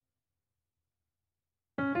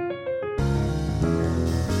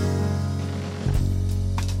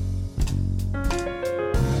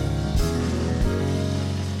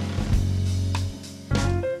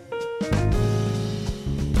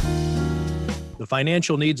The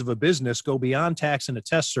financial needs of a business go beyond tax and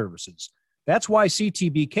attest services. That's why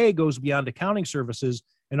CTBK goes beyond accounting services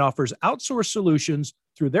and offers outsourced solutions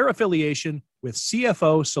through their affiliation with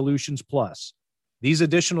CFO Solutions Plus. These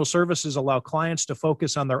additional services allow clients to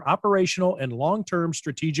focus on their operational and long-term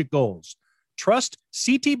strategic goals. Trust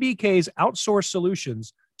CTBK's outsourced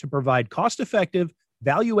solutions to provide cost-effective,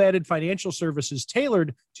 value-added financial services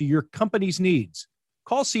tailored to your company's needs.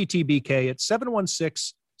 Call CTBK at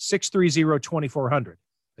 716-630-2400.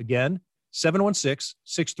 Again,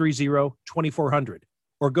 716-630-2400.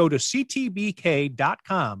 Or go to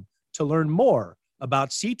ctbk.com to learn more about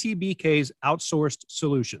CTBK's outsourced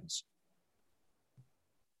solutions.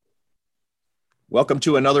 Welcome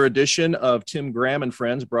to another edition of Tim Graham and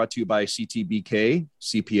Friends, brought to you by CTBK,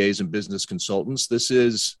 CPAs and Business Consultants. This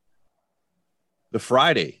is the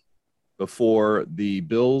Friday before the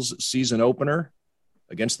Bills season opener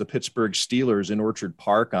against the Pittsburgh Steelers in Orchard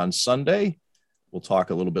Park on Sunday. We'll talk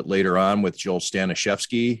a little bit later on with Joel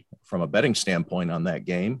Stanishevsky from a betting standpoint on that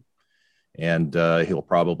game. And he'll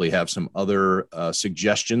probably have some other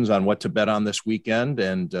suggestions on what to bet on this weekend.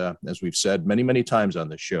 And as we've said many, many times on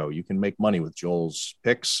this show, you can make money with Joel's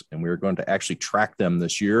picks. And we're going to actually track them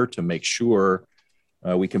this year to make sure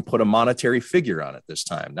we can put a monetary figure on it this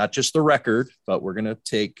time. Not just the record, but we're going to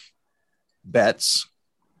take bets.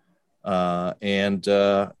 And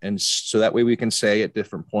so that way we can say at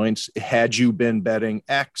different points, had you been betting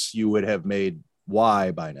X, you would have made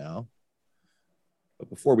Y by now. But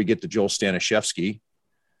before we get to Joel Stanishevsky,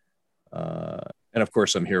 and of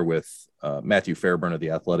course I'm here with Matthew Fairburn of The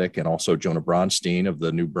Athletic and also Jonah Bronstein of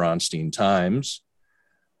the New Bronstein Times.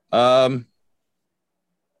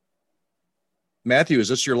 Matthew, is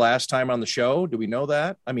this your last time on the show? Do we know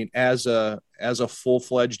that? I mean, as a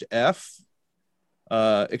full-fledged F,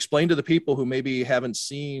 explain to the people who maybe haven't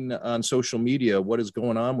seen on social media what is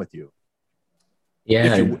going on with you.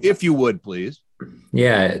 Yeah. If you would, please.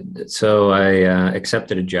 Yeah. So I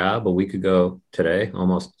accepted a job a week ago today,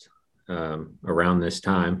 almost around this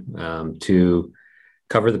time, to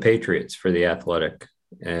cover the Patriots for The Athletic.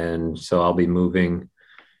 And so I'll be moving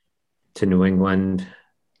to New England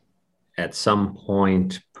at some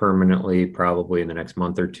point permanently, probably in the next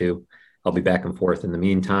month or two. I'll be back and forth in the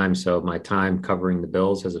meantime. So my time covering the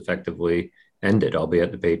Bills has effectively ended. I'll be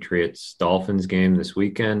at the Patriots-Dolphins game this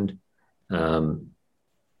weekend.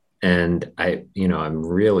 And I'm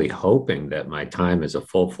really hoping that my time as a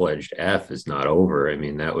full-fledged F is not over. I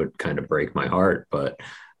mean, that would kind of break my heart, but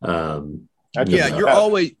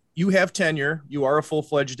you have tenure. You are a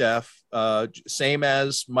full-fledged F, same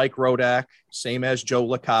as Mike Rodak, same as Joe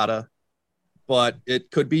Licata, but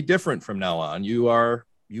it could be different from now on. You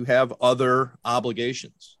have other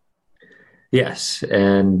obligations. Yes.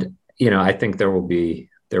 And, I think there will be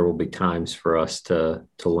times for us to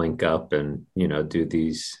link up and, do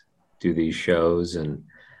these shows. And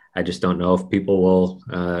I just don't know if people will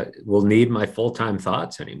need my full-time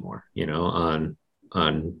thoughts anymore,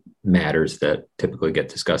 on matters that typically get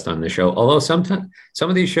discussed on the show. Although sometimes some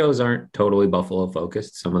of these shows aren't totally Buffalo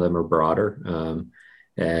focused. Some of them are broader.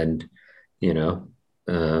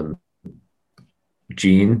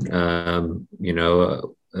 Gene,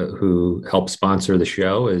 who helped sponsor the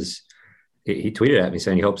show, he tweeted at me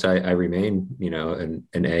saying he hopes I remain,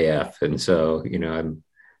 an AF. And so,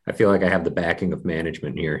 I feel like I have the backing of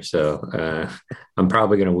management here. So I'm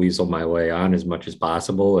probably going to weasel my way on as much as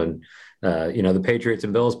possible. And, the Patriots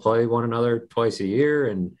and Bills play one another twice a year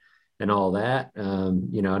and all that,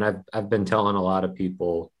 and I've been telling a lot of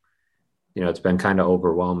people, it's been kind of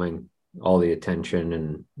overwhelming, all the attention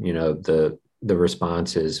and, the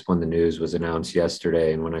responses when the news was announced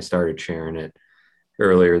yesterday. And when I started sharing it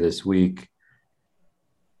earlier this week,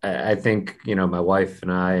 I think, my wife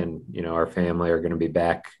and I and, our family are going to be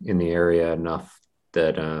back in the area enough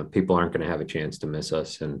that people aren't going to have a chance to miss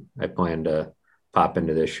us. And I plan to pop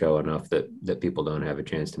into this show enough that people don't have a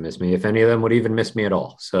chance to miss me, if any of them would even miss me at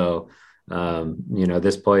all. So,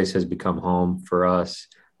 this place has become home for us.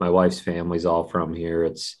 My wife's family's all from here.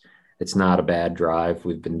 It's not a bad drive.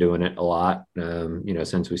 We've been doing it a lot,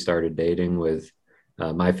 since we started dating, with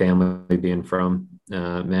my family being from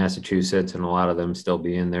Massachusetts and a lot of them still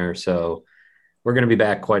being there. So we're going to be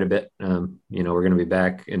back quite a bit. We're going to be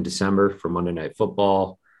back in December for Monday Night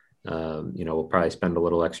Football. We'll probably spend a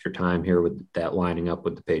little extra time here with that lining up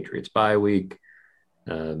with the Patriots bye week.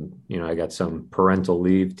 I got some parental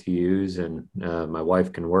leave to use and my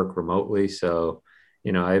wife can work remotely. So,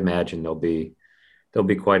 I imagine there'll be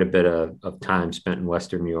quite a bit of time spent in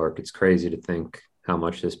Western New York. It's crazy to think how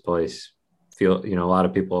much this place a lot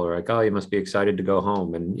of people are like, oh, you must be excited to go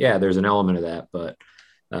home. And yeah, there's an element of that, but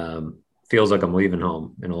feels like I'm leaving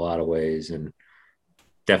home in a lot of ways. And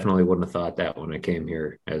definitely wouldn't have thought that when I came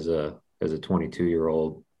here as a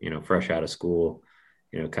 22-year-old, fresh out of school,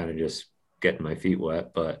 kind of just getting my feet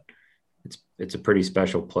wet. But it's a pretty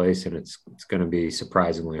special place, and it's going to be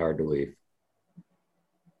surprisingly hard to leave.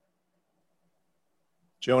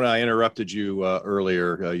 Jonah, I interrupted you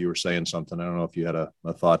earlier. You were saying something. I don't know if you had a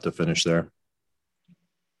thought to finish there.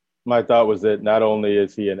 My thought was that not only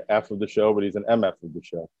is he an F of the show, but he's an MF of the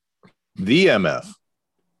show. The MF.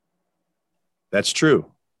 That's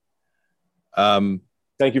true. Thank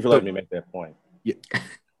you for letting me make that point. Yeah,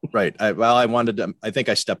 right. I think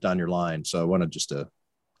I stepped on your line, so I wanted just to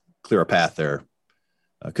clear a path there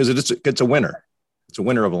because it's a winner. It's a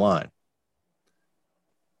winner of a line.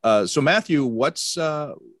 So Matthew,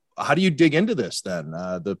 how do you dig into this then?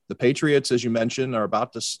 The Patriots, as you mentioned, are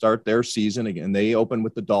about to start their season again. They open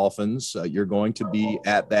with the Dolphins. You're going to be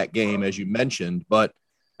at that game, as you mentioned, but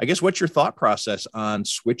I guess what's your thought process on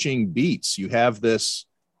switching beats? You have this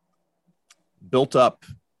built up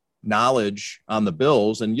knowledge on the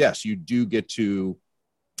Bills, and yes, you do get to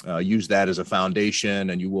use that as a foundation,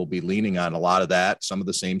 and you will be leaning on a lot of that, some of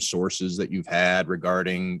the same sources that you've had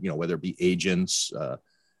regarding, whether it be agents,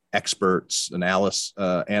 experts,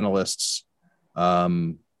 analysts,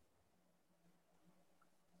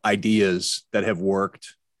 ideas that have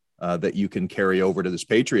worked that you can carry over to this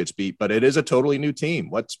Patriots beat. But it is a totally new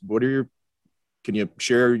team. Can you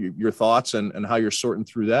share your thoughts and how you're sorting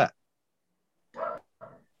through that?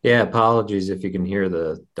 Yeah, apologies if you can hear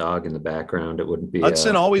the dog in the background. It wouldn't be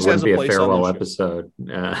Hudson always has a place farewell on episode.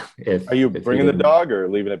 Are you bringing the dog or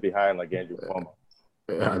leaving it behind like Andrew Cuomo?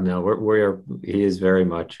 No, he is very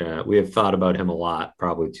much. We have thought about him a lot,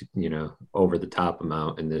 probably over the top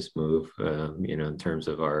amount in this move. In terms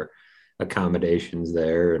of our accommodations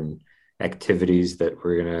there and activities that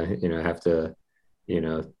we're gonna have to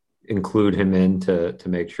include him in to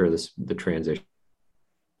make sure the transition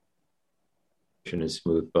is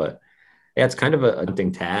smooth. But yeah, it's kind of a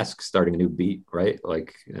daunting task starting a new beat, right?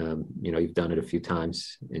 Like you've done it a few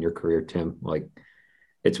times in your career, Tim. Like,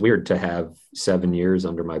 it's weird to have 7 years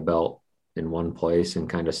under my belt in one place and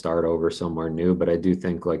kind of start over somewhere new. But I do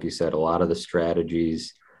think, like you said, a lot of the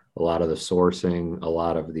strategies, a lot of the sourcing, a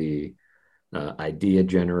lot of the idea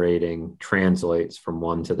generating translates from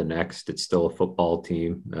one to the next. It's still a football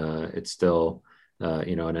team. It's still, an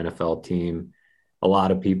NFL team. A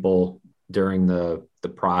lot of people during the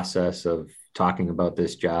process of talking about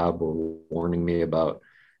this job were warning me about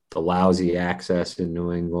the lousy access in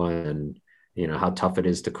New England and, how tough it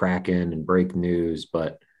is to crack in and break news.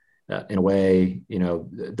 But in a way,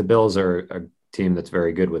 the Bills are a team that's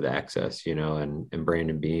very good with access, and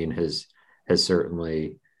Brandon Beane has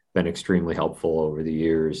certainly been extremely helpful over the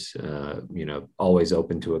years, always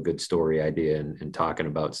open to a good story idea and talking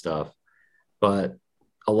about stuff. But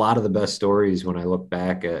a lot of the best stories, when I look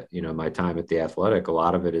back at, my time at The Athletic, a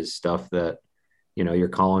lot of it is stuff that, you're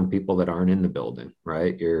calling people that aren't in the building,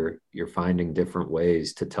 right? You're finding different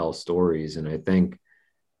ways to tell stories. And I think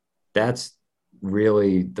that's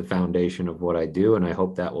really the foundation of what I do. And I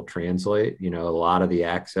hope that will translate. A lot of the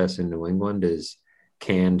access in New England is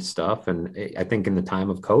canned stuff. And I think in the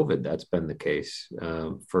time of COVID, that's been the case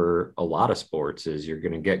for a lot of sports. Is you're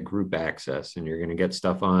going to get group access and you're going to get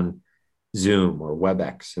stuff on Zoom or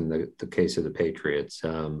WebEx in the case of the Patriots.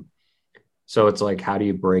 So it's like, how do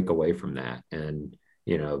you break away from that? And,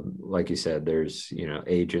 like you said, there's,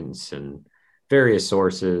 agents and various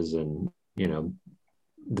sources, and,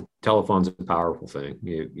 the telephone's a powerful thing.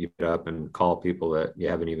 You get up and call people that you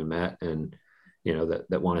haven't even met and,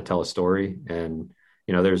 that want to tell a story. And,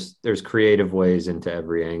 there's creative ways into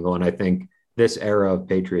every angle. And I think this era of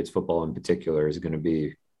Patriots football in particular is going to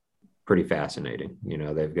be pretty fascinating.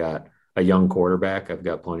 They've got a young quarterback. I've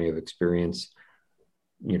got plenty of experience,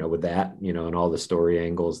 with that, and all the story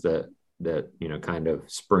angles that kind of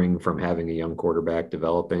spring from having a young quarterback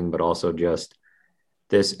developing, but also just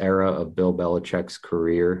this era of Bill Belichick's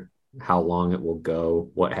career, how long it will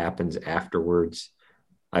go, what happens afterwards.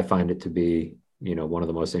 I find it to be, one of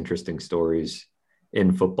the most interesting stories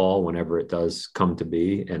in football whenever it does come to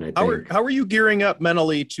be. And I think, how are you gearing up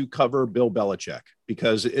mentally to cover Bill Belichick?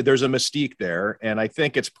 Because there's a mystique there, and I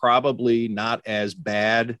think it's probably not as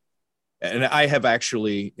bad. And I have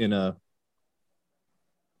actually, in a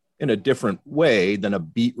different way than a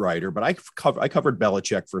beat writer, but I covered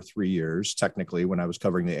Belichick for 3 years, technically, when I was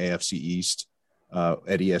covering the AFC East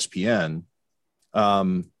at ESPN.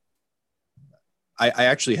 I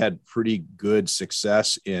actually had pretty good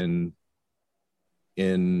success in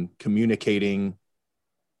communicating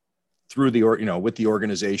through with the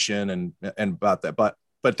organization and about that.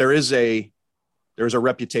 But there is a there's a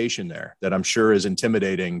reputation there that I'm sure is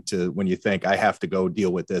intimidating to when you think I have to go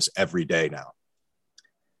deal with this every day now.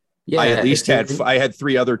 Yeah, I at least I had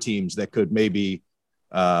 3 other teams that could maybe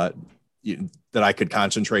that I could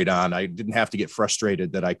concentrate on. I didn't have to get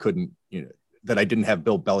frustrated that I couldn't, that I didn't have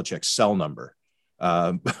Bill Belichick's cell number.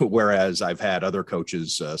 Whereas I've had other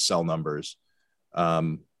coaches' cell numbers.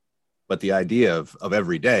 But the idea of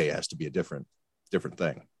every day has to be a different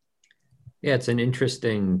thing. Yeah, it's an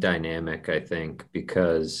interesting dynamic, I think,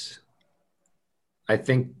 because I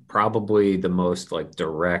think probably the most like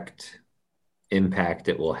direct impact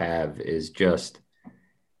it will have is just,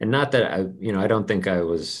 and not that I don't think I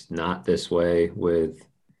was not this way with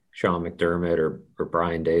Sean McDermott or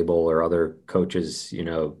Brian Dable or other coaches,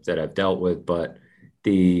 that I've dealt with, but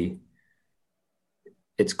it's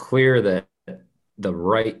clear that the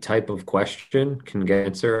right type of question can get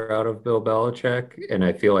answer out of Bill Belichick. And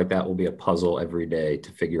I feel like that will be a puzzle every day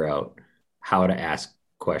to figure out how to ask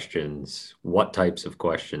questions, what types of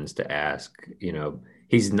questions to ask.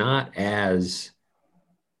 He's not as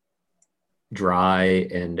dry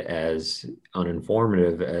and as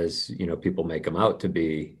uninformative as, people make him out to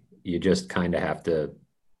be. You just kind of have to,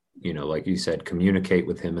 like you said, communicate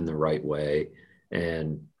with him in the right way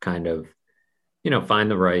and kind of,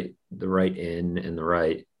 find the right in and the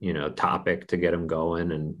right, topic to get him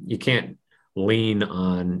going. And you can't lean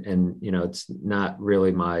on, and, it's not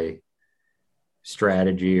really my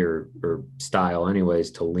strategy or style anyways,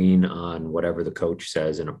 to lean on whatever the coach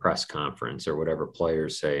says in a press conference or whatever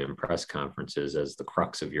players say in press conferences as the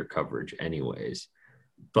crux of your coverage anyways.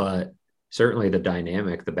 But certainly the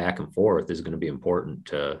dynamic, the back and forth is going to be important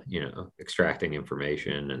to, extracting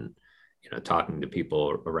information and, talking to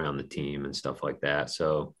people around the team and stuff like that.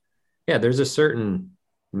 So yeah, there's a certain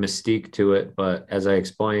mystique to it, but as I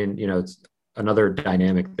explained, it's another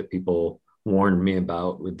dynamic that people warned me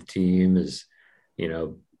about with the team is,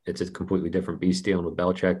 it's a completely different beast dealing with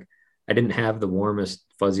Belichick. I didn't have the warmest,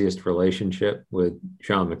 fuzziest relationship with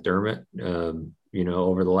Sean McDermott,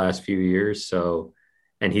 over the last few years. So,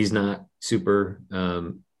 and he's not super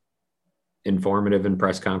informative in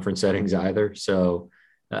press conference settings either. So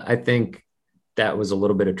I think that was a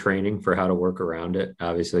little bit of training for how to work around it.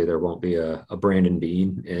 Obviously, there won't be a Brandon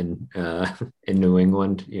Beane in New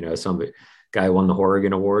England. Some guy won the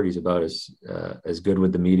Horrigan Award. He's about as good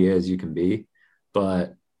with the media as you can be.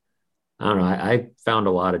 But I don't know. I found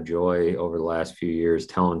a lot of joy over the last few years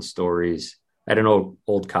telling stories. I had an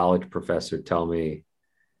old college professor tell me,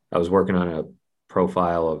 I was working on a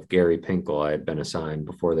profile of Gary Pinkel. I had been assigned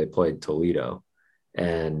before they played Toledo.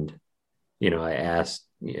 And, I asked,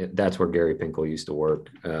 that's where Gary Pinkel used to work.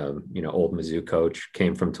 Old Mizzou coach,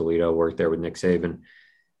 came from Toledo, worked there with Nick Saban.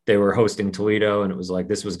 They were hosting Toledo, and it was like,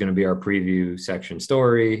 this was going to be our preview section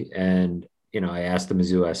story. And, I asked the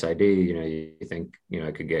Mizzou SID, you think,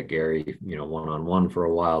 I could get Gary, one-on-one for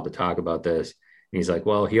a while to talk about this. And he's like,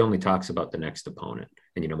 well, he only talks about the next opponent.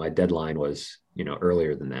 And, my deadline was,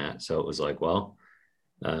 earlier than that. So it was like, well,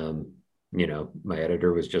 my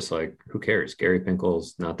editor was just like, who cares? Gary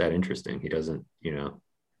Pinkel's not that interesting. He doesn't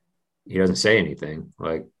say anything.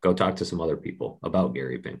 Like, go talk to some other people about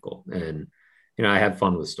Gary Pinkel. And, I had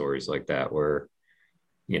fun with stories like that where,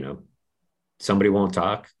 somebody won't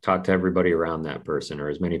talk to everybody around that person or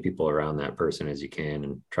as many people around that person as you can,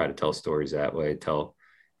 and try to tell stories that way,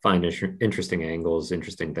 find interesting angles,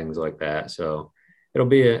 interesting things like that. So it'll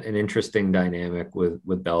be an interesting dynamic with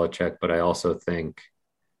Belichick, but I also think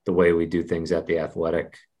the way we do things at The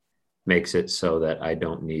Athletic makes it so that I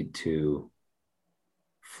don't need to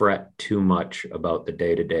fret too much about the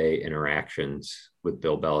day-to-day interactions with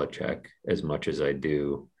Bill Belichick as much as I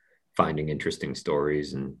do finding interesting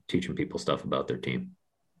stories and teaching people stuff about their team.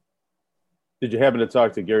 Did you happen to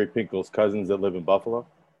talk to Gary Pinkel's cousins that live in Buffalo?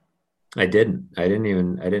 I didn't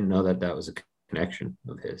know that was a connection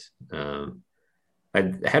of his.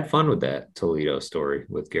 I had fun with that Toledo story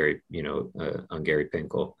with Gary, on Gary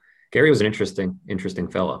Pinkel. Gary was an interesting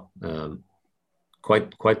fellow.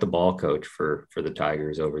 Quite the ball coach for the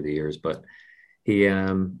Tigers over the years, but he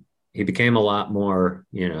became a lot more,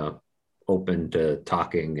 open to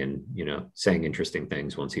talking and, saying interesting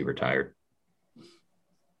things once he retired.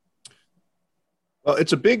 Well,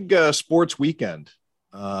 it's a big sports weekend.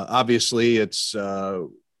 Obviously it's,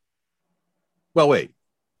 wait,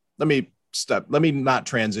 let me not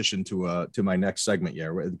transition to my next segment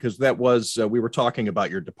yet, because that was, we were talking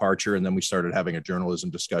about your departure, and then we started having a journalism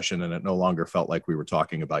discussion, and it no longer felt like we were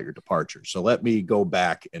talking about your departure. So let me go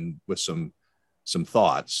back and with some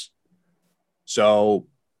thoughts. So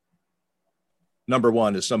number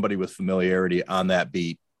one is somebody with familiarity on that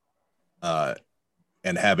beat, and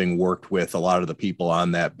having worked with a lot of the people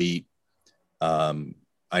on that beat,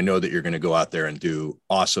 I know that you're going to go out there and do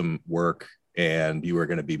awesome work, and you are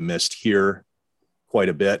going to be missed here quite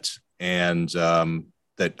a bit. And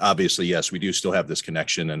that obviously, yes, we do still have this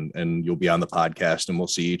connection, and you'll be on the podcast and we'll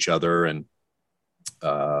see each other. And,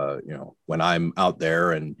 when I'm out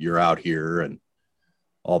there and you're out here and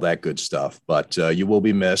all that good stuff, but you will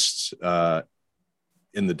be missed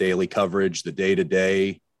in the daily coverage, the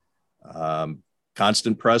day-to-day,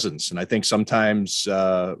 constant presence. And I think sometimes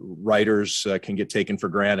writers can get taken for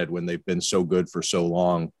granted when they've been so good for so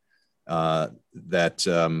long that,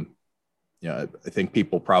 I think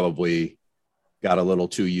people probably got a little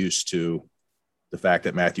too used to the fact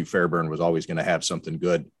that Matthew Fairburn was always going to have something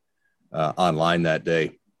good online that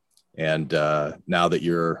day. And now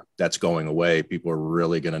that that's going away, people are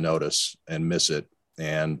really going to notice and miss it.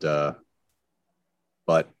 And,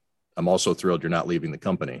 but I'm also thrilled you're not leaving the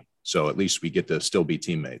company. So at least we get to still be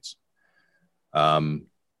teammates. But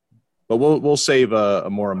we'll save a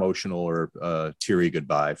more emotional or teary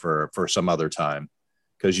goodbye for some other time,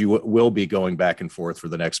 because you will be going back and forth for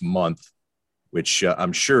the next month, which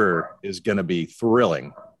I'm sure is going to be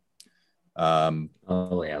thrilling.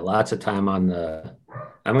 Oh yeah, lots of time I'm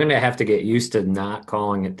going to have to get used to not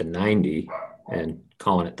calling it the 90 and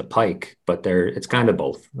calling it the Pike, but it's kind of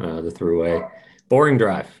both. The Thruway, boring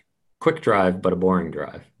drive, quick drive, but a boring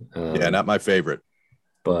drive. Not my favorite.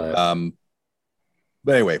 But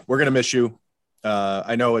anyway, we're going to miss you.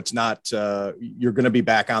 I know it's not, you're going to be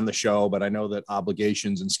back on the show, but I know that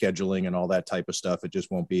obligations and scheduling and all that type of stuff, it just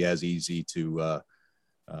won't be as easy to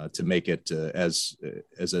make it as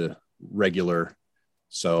a regular.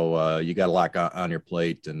 So you got a lot on your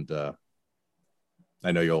plate, and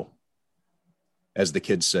I know you'll, as the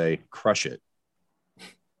kids say, crush it.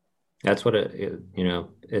 That's what I'm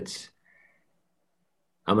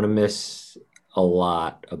going to miss a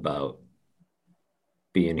lot about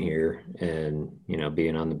being here and,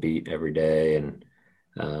 being on the beat every day, and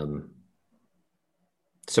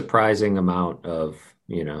surprising amount of,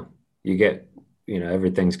 you get,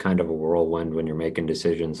 everything's kind of a whirlwind when you're making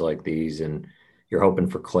decisions like these, and you're hoping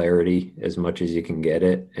for clarity as much as you can get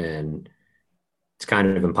it. And it's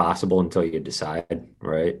kind of impossible until you decide,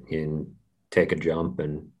 right? And take a jump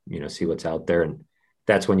and, see what's out there. And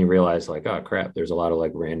that's when you realize, like, oh crap, there's a lot of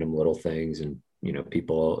like random little things and,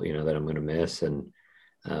 people, that I'm going to miss. And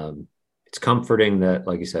it's comforting that,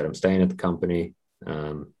 like you said, I'm staying at the company.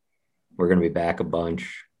 We're going to be back a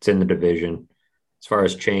bunch. It's in the division. As far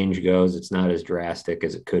as change goes, it's not as drastic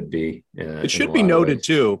as it could be. It should be noted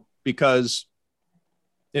too, because,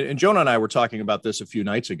 and Jonah and I were talking about this a few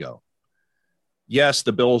nights ago. Yes,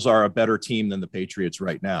 the Bills are a better team than the Patriots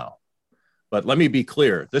right now, but let me be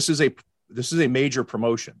clear. This is a major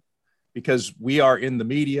promotion because we are in the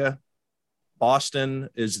media. Boston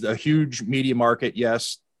is a huge media market.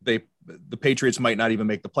 Yes, the Patriots might not even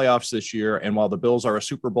make the playoffs this year. And while the Bills are a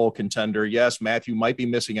Super Bowl contender, yes, Matthew might be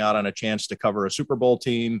missing out on a chance to cover a Super Bowl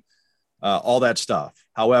team, all that stuff.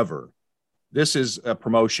 However, this is a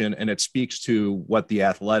promotion, and it speaks to what the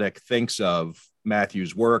Athletic thinks of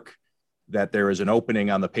Matthew's work, that there is an opening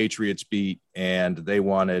on the Patriots beat, and they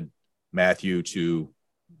wanted Matthew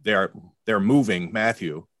they're moving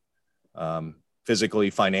Matthew physically,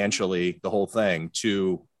 financially, the whole thing,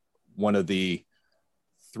 to one of the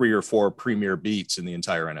 3 or 4 premier beats in the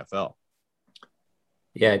entire NFL.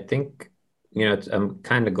 Yeah, I think, I'm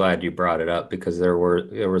kind of glad you brought it up, because there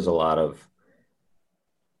was a lot of,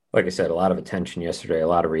 like I said, a lot of attention yesterday, a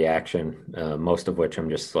lot of reaction, most of which I'm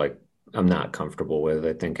just like, I'm not comfortable with.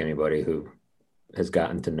 I think anybody who has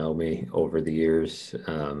gotten to know me over the years,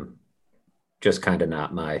 just kind of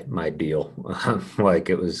not my deal. Like,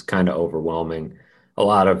 it was kind of overwhelming. A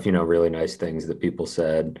lot of, really nice things that people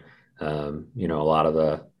said. A lot of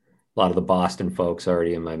the Boston folks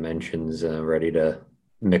already in my mentions, ready to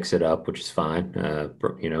mix it up, which is fine. I'm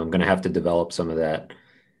going to have to develop some of that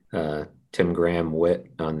Tim Graham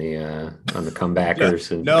wit on the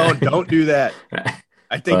comebackers. Yeah. And no, don't do that.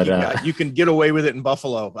 I think you can get away with it in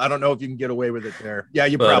Buffalo. I don't know if you can get away with it there. Yeah,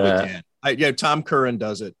 you probably can. Tom Curran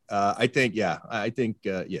does it. I think. Yeah,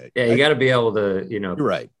 you got to be able to, you're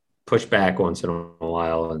right, push back once in a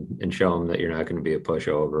while and show them that you're not going to be a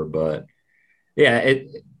pushover. But yeah,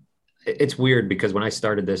 it's weird, because when I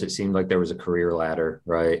started this, it seemed like there was a career ladder,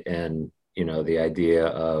 right? And the idea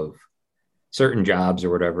of certain jobs or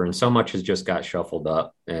whatever, and so much has just got shuffled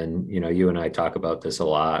up. And you and I talk about this a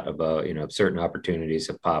lot, about certain opportunities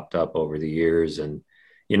have popped up over the years, and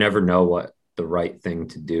you never know what the right thing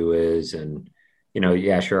to do is. And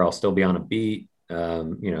sure, I'll still be on a beat.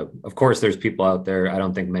 Of course, there's people out there, I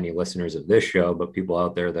don't think many listeners of this show, but people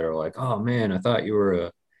out there that are like, oh man, I thought you were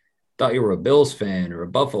a thought you were a Bills fan or a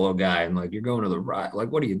Buffalo guy, and like you're going to the right,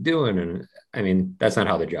 like what are you doing? And I mean, that's not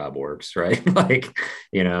how the job works, right? Like,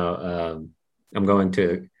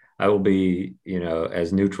 I will be,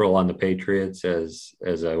 as neutral on the Patriots as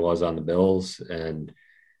I was on the Bills. And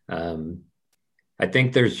I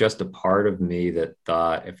think there's just a part of me that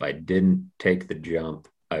thought if I didn't take the jump,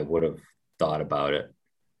 I would have thought about it,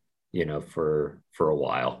 for a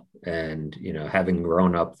while. And, having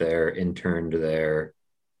grown up there, interned there,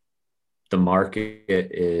 the market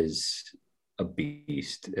is a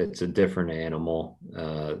beast. It's a different animal.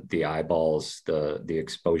 The eyeballs, the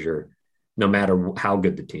exposure, no matter how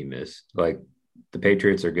good the team is. Like the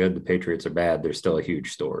Patriots are good, the Patriots are bad. They're still a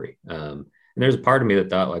huge story. And there's a part of me that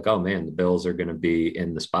thought like, oh man, the Bills are going to be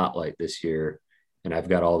in the spotlight this year. And I've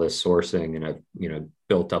got all this sourcing and I've,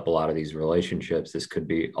 built up a lot of these relationships. This could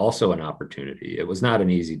be also an opportunity. It was not an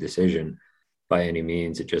easy decision by any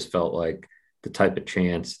means. It just felt like the type of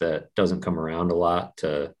chance that doesn't come around a lot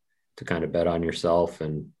to kind of bet on yourself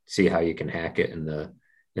and see how you can hack it in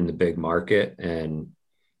the big market. And,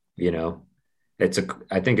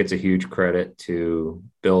 I think it's a huge credit to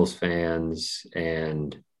Bills fans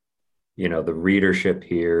and, the readership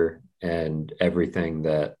here and everything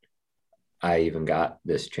that I even got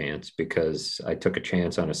this chance, because I took a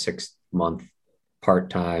chance on a 6-month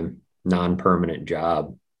part-time non-permanent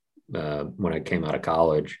job when I came out of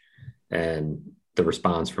college. And the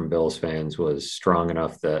response from Bills fans was strong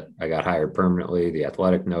enough that I got hired permanently. The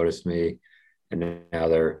Athletic noticed me, and now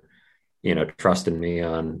they're, trusting me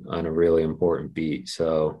on a really important beat.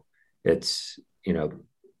 So it's,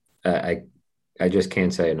 I just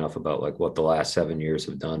can't say enough about like what the last 7 years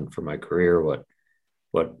have done for my career, what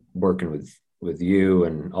working with you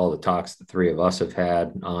and all the talks the three of us have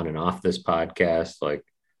had on and off this podcast. Like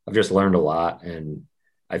I've just learned a lot, and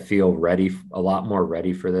I feel a lot more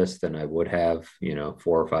ready for this than I would have, 4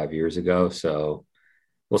 or 5 years ago. So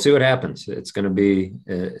we'll see what happens. It's going to be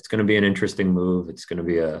an interesting move. It's going to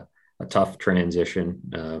be a tough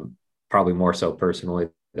transition, probably more so personally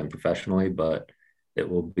than professionally, but it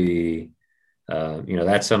will be,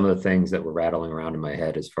 that's some of the things that were rattling around in my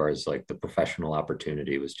head as far as like the professional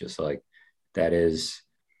opportunity was just like, that is,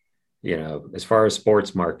 as far as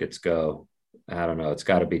sports markets go, I don't know, it's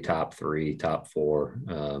got to be top 3, top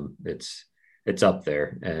 4. It's up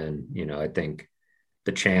there. And, I think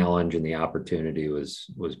the challenge and the opportunity was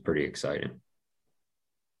pretty exciting.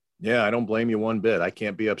 Yeah, I don't blame you one bit. I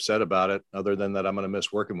can't be upset about it other than that I'm going to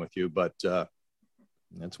miss working with you, but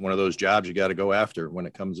it's one of those jobs you got to go after when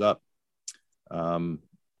it comes up.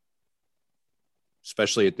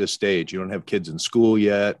 Especially at this stage, you don't have kids in school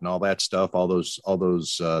yet and all that stuff, all those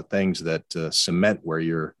things that cement where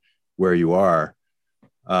you are.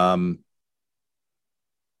 That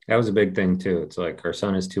was a big thing too. It's like our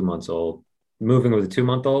son is 2 months old. Moving with a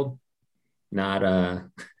 2-month-old, not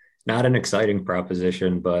an exciting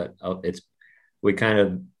proposition, but we kind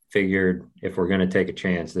of figured if we're going to take a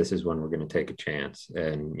chance, this is when we're going to take a chance.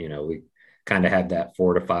 And, we kind of have that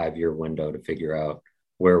 4 to 5 year window to figure out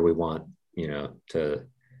where we want, to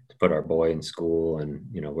put our boy in school and,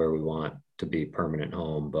 where we want to be permanent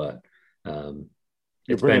home. But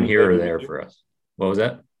it's been here or there for us. What was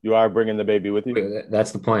that? You are bringing the baby with you?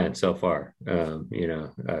 That's the plan so far.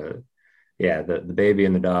 Yeah, the baby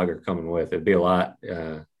and the dog are coming with. It'd be a lot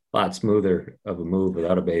smoother of a move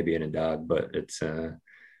without a baby and a dog, but it's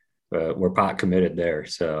we're pot committed there.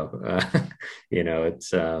 So it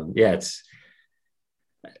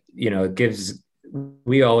gives.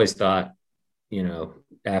 We always thought,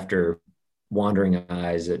 after wandering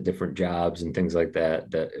eyes at different jobs and things like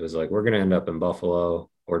that it was like we're going to end up in Buffalo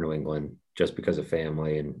or New England just because of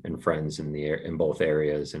family and friends in both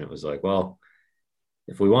areas. And it was like, well,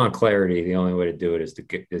 if we want clarity, the only way to do it is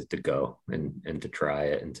to go and to try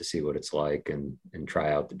it and to see what it's like and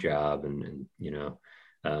try out the job. And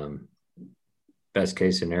best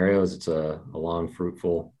case scenario is it's a long,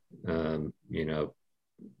 fruitful, good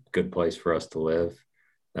place for us to live.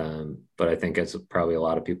 But I think as probably a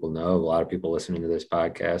lot of people know, a lot of people listening to this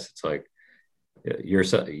podcast, it's like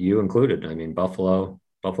you included. I mean, Buffalo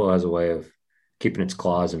has a way of keeping its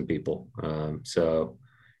claws in people. So,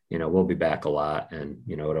 we'll be back a lot, and,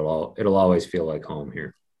 it'll always feel like home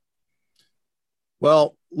here.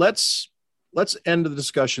 Well, let's end the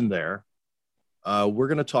discussion there. We're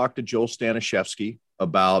going to talk to Joel Stanishevsky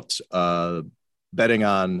about betting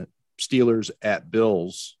on Steelers at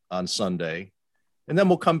Bills on Sunday. And then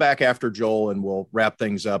we'll come back after Joel and we'll wrap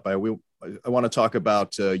things up. I want to talk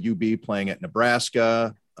about UB playing at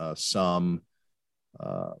Nebraska, some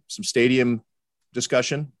stadium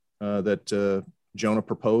discussion that Jonah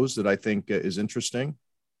proposed that I think is interesting.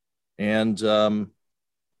 And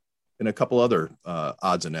in a couple other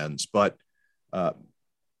odds and ends. But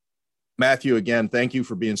Matthew, again, thank you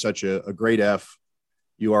for being such a great F.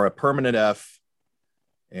 You are a permanent F,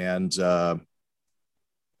 and I'm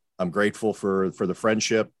grateful for the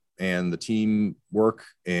friendship and the team work,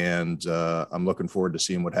 and I'm looking forward to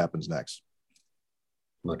seeing what happens next.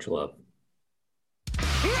 Much love.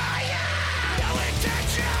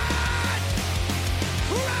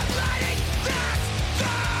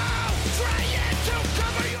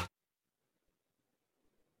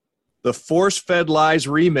 The Force-Fed Lies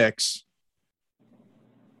remix.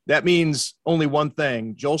 That means only one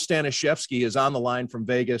thing. Joel Stanishevsky is on the line from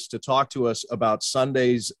Vegas to talk to us about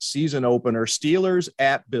Sunday's season opener, Steelers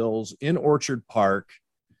at Bills in Orchard Park.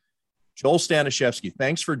 Joel Stanishevsky,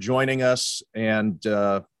 thanks for joining us and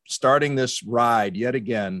starting this ride yet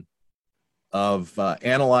again of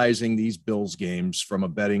analyzing these Bills games from a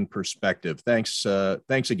betting perspective. Thanks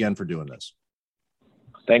again for doing this.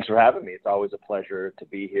 Thanks for having me. It's always a pleasure to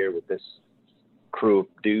be here with this crew of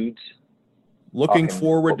dudes. Looking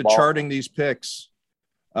forward to charting these picks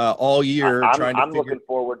all year. I'm looking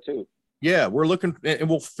forward too. Yeah, we're looking, and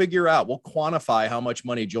we'll quantify how much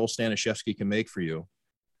money Joel Stanishevsky can make for you.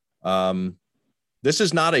 This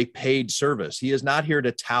is not a paid service. He is not here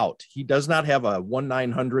to tout. He does not have a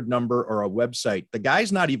 1-900 number or a website. The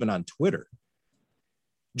guy's not even on Twitter.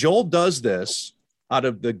 Joel does this out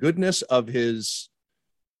of the goodness of his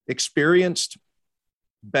experienced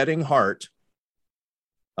betting heart,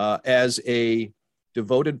 as a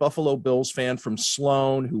devoted Buffalo Bills fan from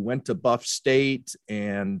Sloan who went to Buff State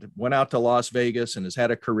and went out to Las Vegas and has had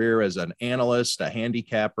a career as an analyst, a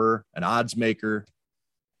handicapper, an odds maker.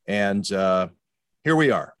 And here we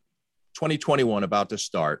are, 2021 about to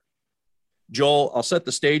start. Joel, I'll set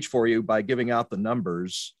the stage for you by giving out the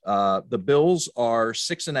numbers. The Bills are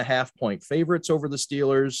 6.5-point favorites over the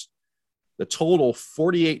Steelers. The total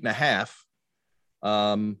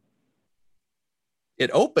 48.5. It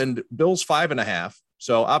opened Bills 5.5.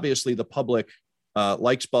 So obviously the public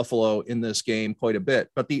likes Buffalo in this game quite a bit,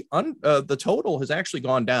 but the total has actually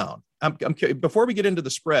gone down. Before we get into the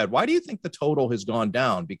spread, why do you think the total has gone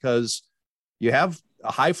down? Because you have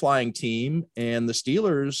a high flying team, and the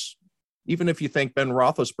Steelers, even if you think Ben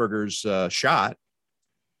Roethlisberger's shot,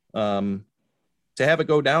 to have it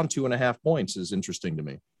go down 2.5 points is interesting to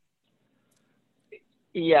me.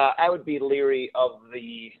 Yeah, I would be leery of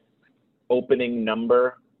the opening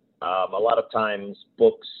number. A lot of times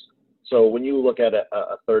books, so when you look at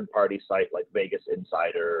a third-party site like Vegas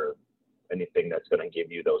Insider or anything that's going to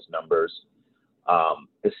give you those numbers,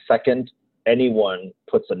 the second anyone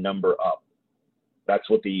puts a number up, that's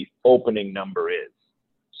what the opening number is.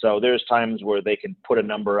 So there's times where they can put a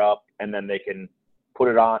number up and then they can put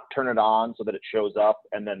it on, turn it on so that it shows up,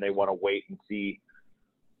 and then they want to wait and see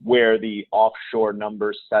where the offshore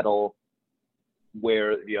numbers settle,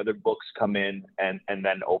 where the other books come in, and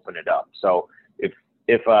then open it up. So if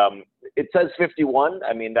it says 51,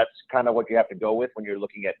 I mean, that's kind of what you have to go with when you're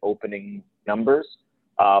looking at opening numbers.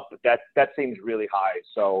 But that seems really high.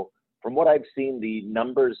 So from what I've seen, the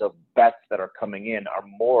numbers of bets that are coming in are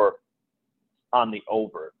more on the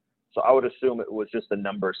over. So I would assume it was just the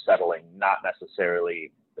number settling, not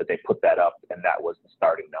necessarily that they put that up and that was the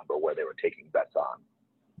starting number where they were taking bets on.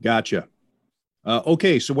 Gotcha.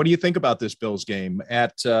 Okay, so what do you think about this Bills game?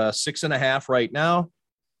 At 6.5 right now,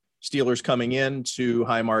 Steelers coming in to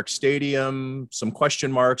Highmark Stadium, some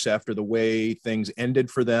question marks after the way things ended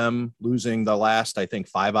for them, losing the last, I think,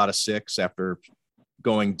 5 out of 6 after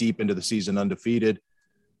going deep into the season undefeated.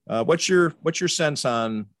 What's your sense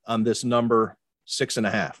on this number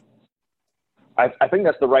 6.5? I think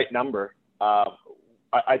that's the right number.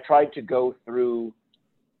 I tried to go through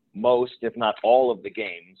most, if not all, of the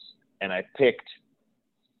games, and I picked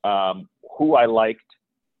who I liked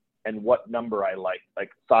and what number I liked, like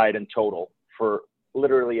side and total, for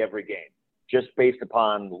literally every game, just based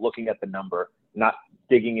upon looking at the number, not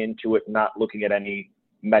digging into it, not looking at any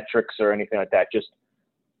metrics or anything like that, just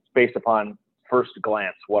based upon first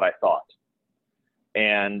glance what I thought.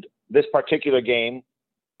 And this particular game,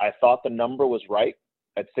 I thought the number was right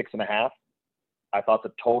at 6.5. I thought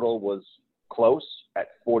the total was close at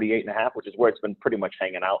 48.5, which is where it's been pretty much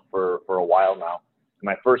hanging out for a while now. And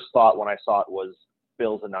my first thought when I saw it was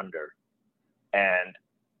Bills and under. And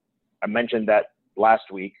I mentioned that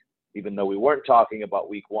last week, even though we weren't talking about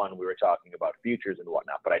week one, we were talking about futures and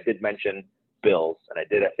whatnot. But I did mention Bills, and I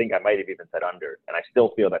think I might have even said under. And I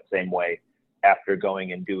still feel that same way after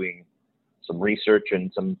going and doing some research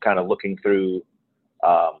and some kind of looking through,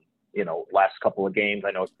 last couple of games.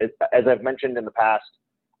 I know, as I've mentioned in the past,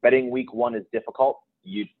 betting week one is difficult.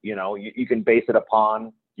 You can base it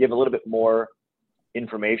upon, you have a little bit more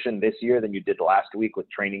information this year than you did last week with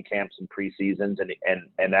training camps and preseasons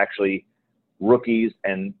and actually rookies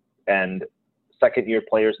and second year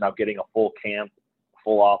players now getting a full camp,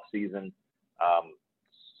 full off season.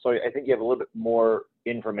 So I think you have a little bit more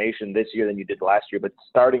information this year than you did last year, but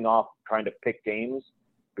starting off trying to pick games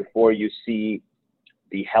before you see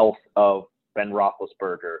the health of Ben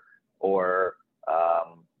Roethlisberger or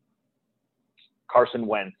Carson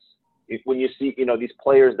Wentz. When you see, these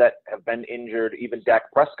players that have been injured, even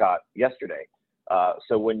Dak Prescott yesterday.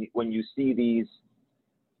 So when you see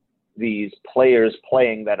these players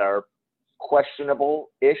playing that are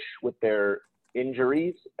questionable-ish with their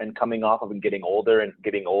injuries and coming off of and getting older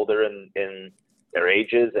in their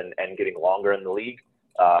ages and getting longer in the league.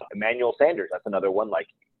 Emmanuel Sanders, that's another one. Like,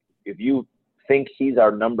 if you think he's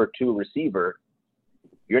our number 2 receiver,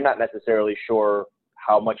 you're not necessarily sure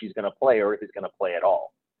how much he's going to play or if he's going to play at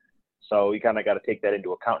all. So you kind of got to take that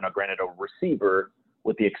into account. Now, granted, a receiver,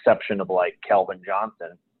 with the exception of like Calvin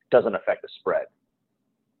Johnson, doesn't affect the spread,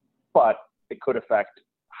 but it could affect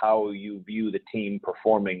how you view the team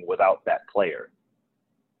performing without that player.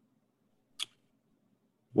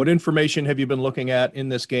 What information have you been looking at in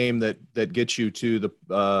this game that gets you to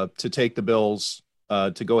take the Bills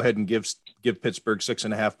to go ahead and give Pittsburgh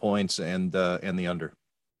 6.5 points and the under?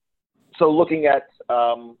 So looking at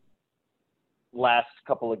last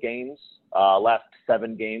couple of games, last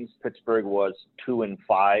 7 games, Pittsburgh was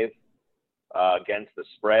 2-5 against the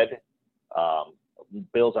spread.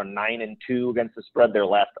 Bills are 9-2 against the spread their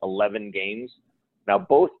last 11 games. Now,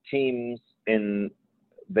 both teams in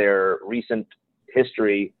their recent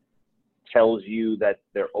history tells you that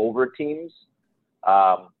they're over teams.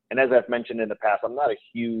 And as I've mentioned in the past, I'm not a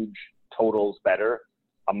huge totals better.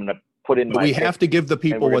 I'm going to put in but we have to give the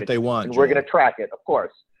people what they want. And we're going to track it, of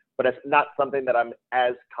course. But it's not something that I'm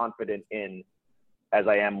as confident in as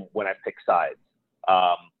I am when I pick sides.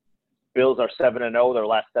 Bills are 7-0 their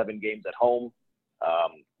last 7 games at home.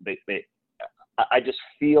 I just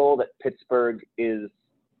feel that Pittsburgh is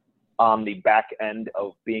on the back end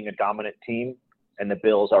of being a dominant team, and the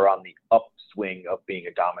Bills are on the upswing of being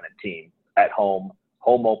a dominant team at home.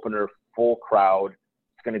 Home opener, full crowd.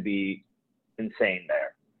 It's going to be insane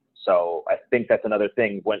there. So I think that's another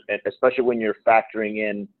thing, especially when you're factoring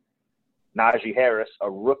in Najee Harris, a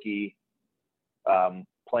rookie,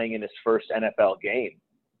 playing in his first NFL game,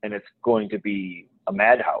 and it's going to be a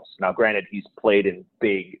madhouse. Now, granted, he's played in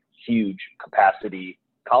big, huge capacity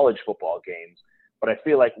college football games, but I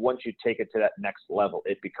feel like once you take it to that next level,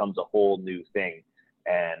 it becomes a whole new thing.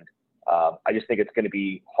 And I just think it's going to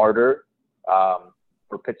be harder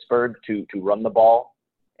for Pittsburgh to run the ball.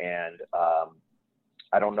 And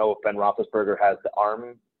I don't know if Ben Roethlisberger has the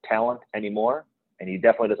arm talent anymore, and he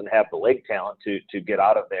definitely doesn't have the leg talent to get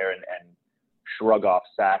out of there and shrug off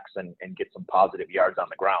sacks and get some positive yards on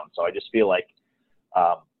the ground. So I just feel like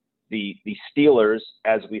the Steelers,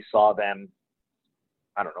 as we saw them,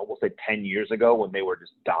 I don't know, we'll say 10 years ago when they were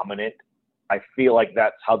just dominant, I feel like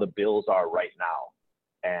that's how the Bills are right now.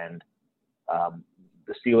 And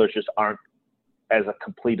the Steelers just aren't as a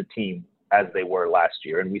complete a team as they were last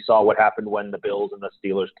year. And we saw what happened when the Bills and the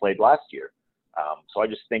Steelers played last year. So I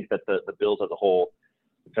just think that the Bills as a whole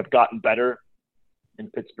have gotten better,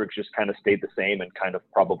 and Pittsburgh's just kind of stayed the same and kind of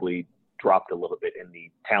probably dropped a little bit in the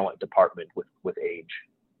talent department with age.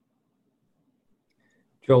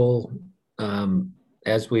 Joel,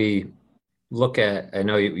 as we look at, I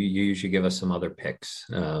know you usually give us some other picks,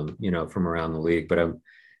 from around the league, but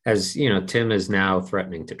as you know, Tim is now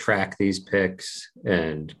threatening to track these picks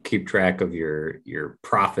and keep track of your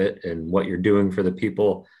profit and what you're doing for the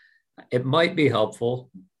people. It might be helpful,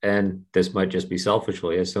 and this might just be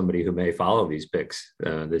selfishly as somebody who may follow these picks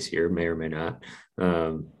this year, may or may not.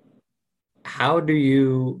 How do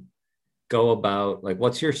you go about,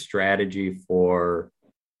 what's your strategy for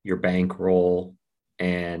your bankroll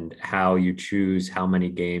and how you choose how many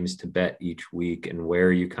games to bet each week and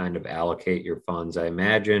where you kind of allocate your funds? I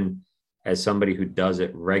imagine as somebody who does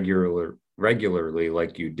it regularly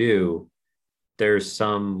like you do, there's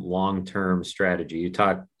some long-term strategy. You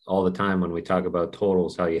talk all the time when we talk about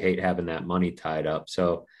totals, how you hate having that money tied up.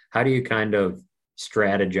 So how do you kind of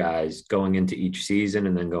strategize going into each season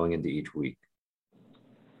and then going into each week?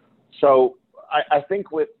 So I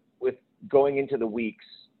think with going into the weeks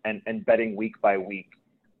and betting week by week,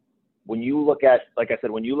 when you look at, like I said,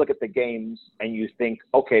 when you look at the games and you think,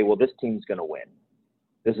 okay, well, this team's going to win.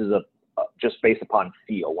 This is just based upon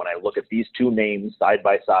feel. When I look at these two names side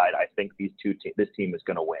by side, I think this team is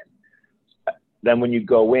going to win. Then when you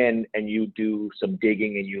go in and you do some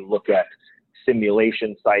digging and you look at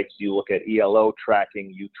simulation sites, you look at ELO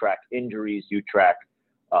tracking, you track injuries, you track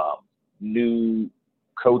new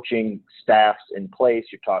coaching staffs in place.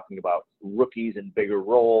 You're talking about rookies in bigger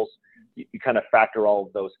roles. You kind of factor all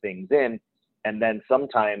of those things in. And then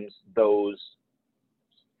sometimes those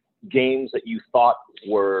games that you thought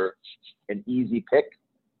were an easy pick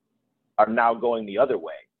are now going the other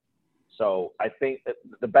way. So I think that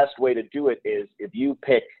the best way to do it is if you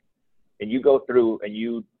pick and you go through and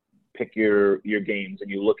you pick your games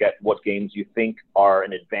and you look at what games you think are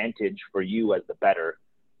an advantage for you as the bettor,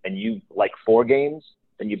 and you like 4 games,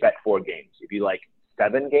 then you bet 4 games. If you like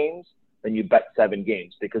 7 games, then you bet 7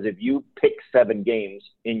 games. Because if you pick 7 games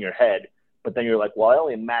in your head, but then you're like, well, I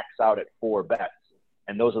only max out at 4 bets,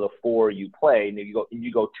 and those are the 4 you play, and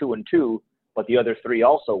you go 2 and 2, but the other 3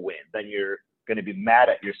 also win, then you're going to be mad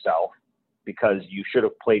at yourself because you should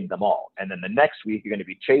have played them all. And then the next week, you're going to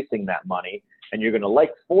be chasing that money, and you're going to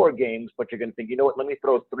like 4 games, but you're going to think, you know what, let me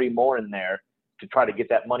throw 3 more in there to try to get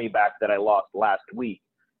that money back that I lost last week.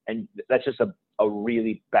 And that's just a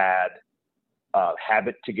really bad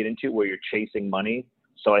habit to get into, where you're chasing money.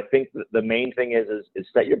 So I think the main thing is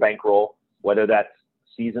set your bankroll, whether that's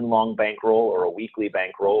season-long bankroll or a weekly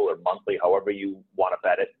bankroll or monthly, however you want to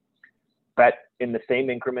bet it. Bet in the same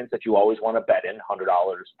increments that you always want to bet in, $100,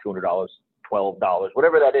 $200, $12,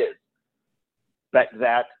 whatever that is. Bet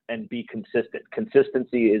that and be consistent.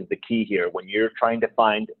 Consistency is the key here. When you're trying to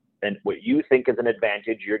find what you think is an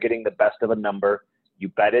advantage, you're getting the best of a number, you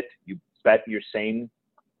bet it, you bet your same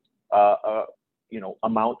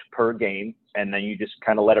amount per game, and then you just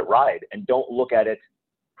kind of let it ride. And don't look at it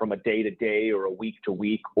from a day-to-day or a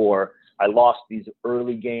week-to-week, or I lost these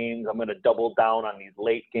early games, I'm going to double down on these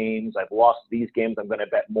late games. I've lost these games, I'm going to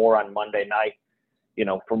bet more on Monday night. You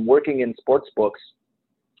know, from working in sports books,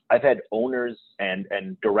 I've had owners and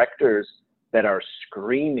directors that are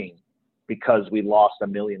screaming because we lost $1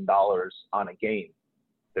 million on a game.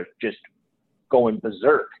 They're just going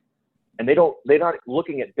berserk. And they're not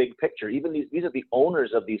looking at big picture. Even these are the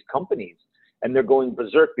owners of these companies, and they're going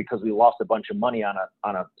berserk because we lost a bunch of money on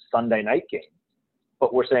a Sunday night game.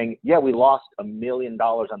 But we're saying, yeah, we lost $1 million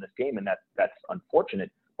on this game, and that's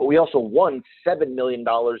unfortunate. But we also won $7 million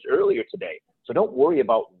earlier today. So don't worry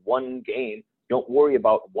about one game. Don't worry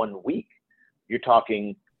about 1 week. You're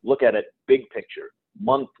talking, look at it big picture,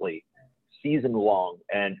 monthly, season long,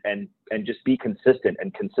 and just be consistent.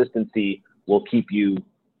 And consistency will keep you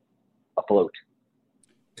afloat.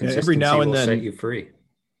 Every now and then, set you free.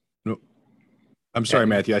 No, I'm sorry,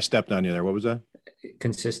 Matthew. I stepped on you there. What was that?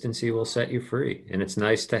 Consistency will set you free, and it's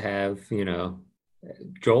nice to have.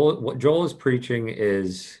 What Joel is preaching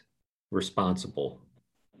is responsible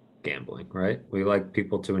gambling, right? We like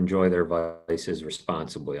people to enjoy their vices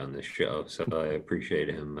responsibly on this show, so I appreciate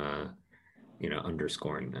him,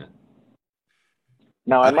 underscoring that.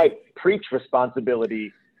 Now, I might preach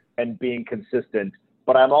responsibility and being consistent,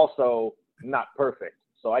 but I'm also not perfect.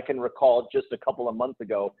 So I can recall just a couple of months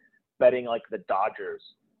ago betting like the Dodgers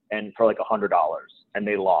and for like $100, and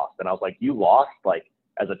they lost. And I was like, you lost like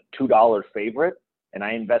as a $2 favorite, and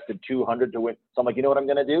I invested $200 to win. So I'm like, you know what I'm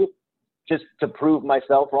going to do? Just to prove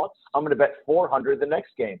myself wrong, I'm going to bet $400 the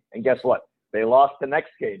next game. And guess what? They lost the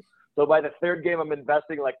next game. So by the third game, I'm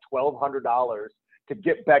investing like $1,200 to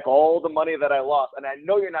get back all the money that I lost. And I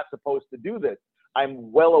know you're not supposed to do this.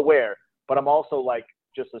 I'm well aware, but I'm also like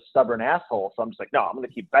just a stubborn asshole. So I'm just like, no, I'm going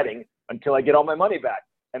to keep betting until I get all my money back.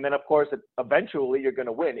 And then, of course, eventually you're going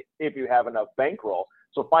to win if you have enough bankroll.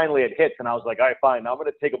 So finally it hits, and I was like, all right, fine. Now I'm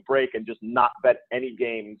going to take a break and just not bet any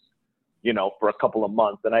games, for a couple of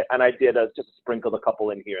months. And I did just sprinkled a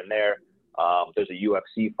couple in here and there. There's a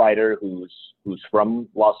UFC fighter who's from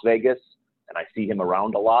Las Vegas, and I see him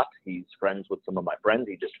around a lot. He's friends with some of my friends.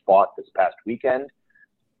 He just fought this past weekend.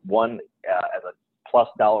 Won as a plus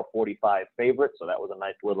 $1.45 favorite, so that was a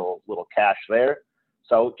nice little cash there.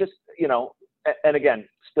 So just, and again,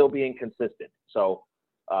 still being consistent. So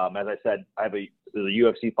as I said, there's a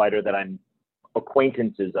UFC fighter that I'm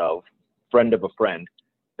acquaintances of, friend of a friend,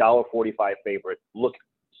 $1.45 favorite.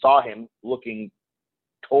 Saw him looking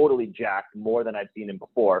totally jacked, more than I'd seen him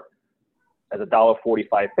before, as a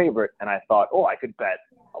 $1.45 favorite, and I thought, I could bet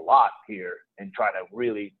a lot here and try to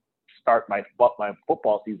really start my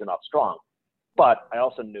football season off strong. But I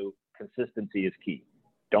also knew consistency is key.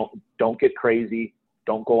 Don't get crazy.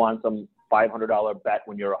 Don't go on some $500 bet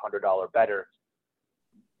when you're a $100 bettor.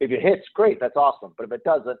 If it hits, great, that's awesome. But if it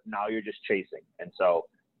doesn't, now you're just chasing. And so,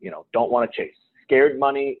 don't want to chase. Scared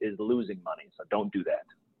money is losing money, so don't do that.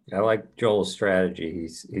 I like Joel's strategy.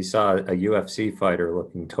 He saw a UFC fighter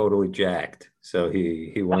looking totally jacked, so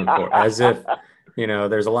he went for it. As if,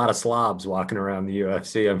 there's a lot of slobs walking around the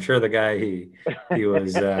UFC. I'm sure the guy he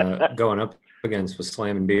was going up against was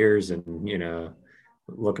slamming beers and,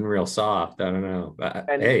 looking real soft. I don't know.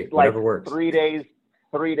 And hey, like whatever works. 3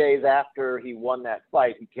 days after he won that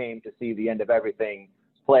fight, he came to see the end of everything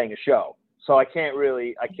playing a show. So I can't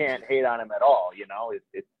hate on him at all. You know,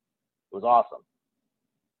 it was awesome.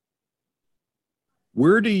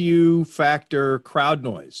 Where do you factor crowd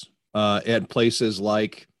noise at places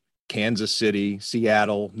like Kansas City,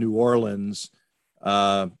 Seattle, New Orleans,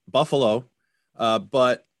 Buffalo?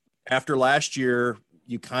 But after last year,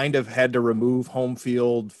 you kind of had to remove home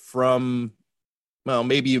field from, well,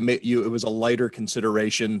 maybe it was a lighter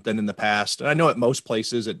consideration than in the past. And I know at most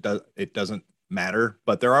places it doesn't matter,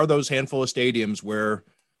 but there are those handful of stadiums where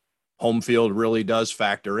home field really does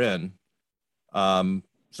factor in.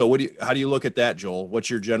 So how do you look at that, Joel? What's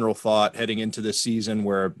your general thought heading into this season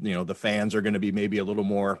where, you know, the fans are going to be maybe a little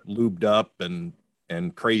more lubed up and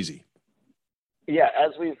crazy? Yeah,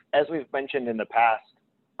 as we've mentioned in the past,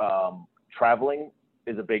 traveling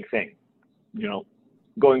is a big thing. You know,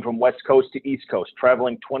 going from West Coast to East Coast,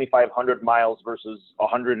 traveling 2,500 miles versus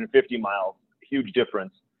 150 miles, huge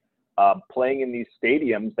difference. Playing in these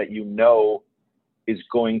stadiums that you know is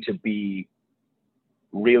going to be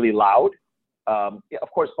really loud. Yeah, of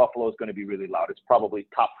course, Buffalo is going to be really loud. It's probably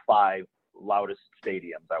top 5 loudest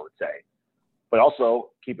stadiums, I would say. But also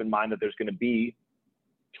keep in mind that there's going to be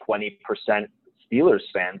 20% Steelers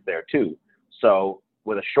fans there too. So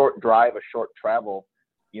with a short drive, a short travel,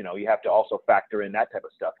 you know, you have to also factor in that type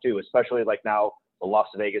of stuff too, especially like now the Las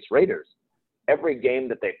Vegas Raiders. Every game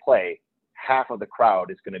that they play, half of the crowd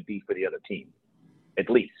is going to be for the other team, at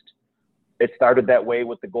least. It started that way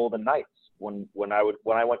with the Golden Knights. When I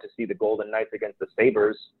went to see the Golden Knights against the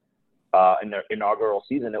Sabres in their inaugural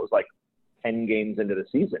season, it was like 10 games into the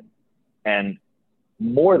season. And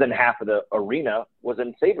more than half of the arena was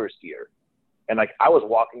in Sabres gear. And like I was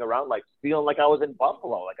walking around like feeling like I was in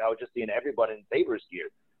Buffalo, like I was just seeing everybody in Sabres gear.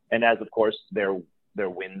 And as of course their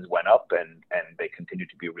wins went up and they continued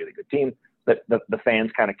to be a really good team, the fans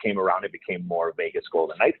kind of came around and became more Vegas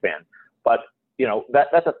Golden Knights fan. But you know,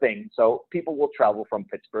 that's a thing. So people will travel from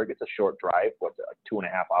Pittsburgh. It's a short drive, 2.5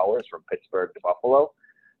 hours from Pittsburgh to Buffalo.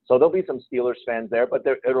 So there'll be some Steelers fans there, but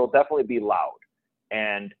it'll definitely be loud.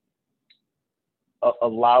 And a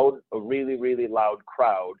really, really loud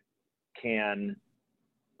crowd can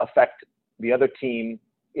affect the other team,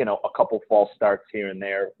 you know, a couple false starts here and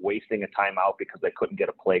there, wasting a timeout because they couldn't get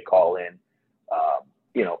a play call in,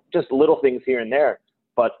 you know, just little things here and there.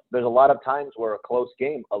 But there's a lot of times where a close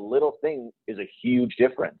game, a little thing is a huge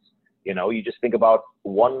difference. You know, you just think about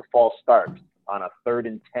one false start on a 3rd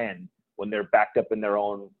and 10 when they're backed up in their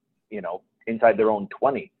own, you know, inside their own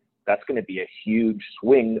 20. That's going to be a huge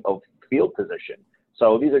swing of field position.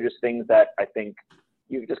 So these are just things that I think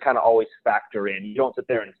you just kind of always factor in. You don't sit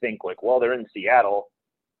there and think like, well, they're in Seattle,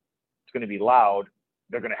 it's going to be loud,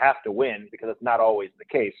 they're going to have to win, because it's not always the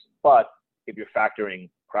case. But if you're factoring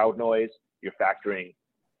crowd noise, you're factoring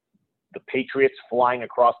the Patriots flying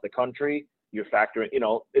across the country, you're factoring, you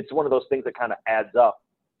know, it's one of those things that kind of adds up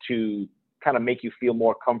to kind of make you feel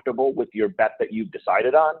more comfortable with your bet that you've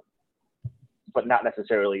decided on, but not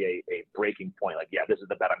necessarily a breaking point. Like, yeah, this is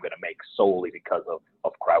the bet I'm going to make solely because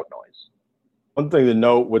of crowd noise. One thing to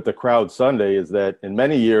note with the crowd Sunday is that in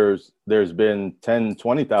many years, there's been 10,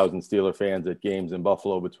 20,000 Steeler fans at games in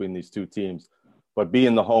Buffalo between these two teams. But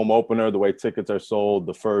being the home opener, the way tickets are sold,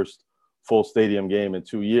 the first full stadium game in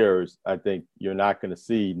 2 years, I think you're not going to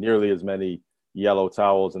see nearly as many yellow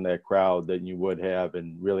towels in that crowd that you would have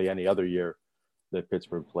in really any other year that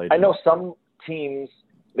Pittsburgh played. I know some teams,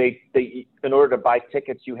 they in order to buy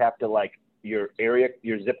tickets, you have to, like, your area,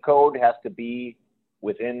 your zip code has to be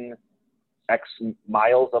within X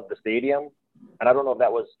miles of the stadium. And I don't know if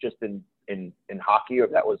that was just in hockey or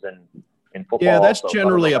if that was in football. Yeah, that's also.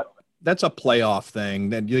 generally that's a playoff thing.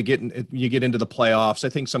 Then you get into the playoffs. I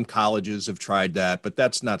think some colleges have tried that, but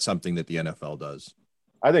that's not something that the NFL does.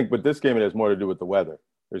 I think with this game, it has more to do with the weather.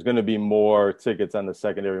 There's going to be more tickets on the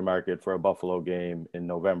secondary market for a Buffalo game in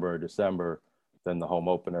November or December than the home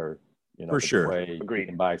opener. You know, for sure. Agreed. You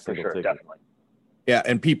can buy single tickets. Definitely. Yeah,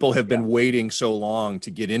 and people have been waiting so long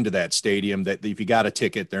to get into that stadium that if you got a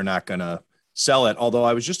ticket, they're not going to sell it. Although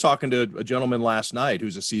I was just talking to a gentleman last night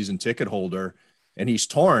who's a season ticket holder, and he's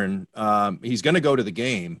torn. He's going to go to the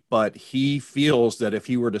game, but he feels that if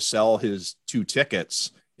he were to sell his 2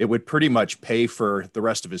 tickets, it would pretty much pay for the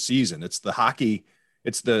rest of his season. It's the hockey.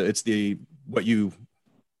 It's the what you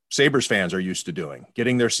Sabres fans are used to doing,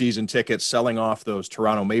 getting their season tickets, selling off those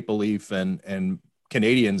Toronto Maple Leaf and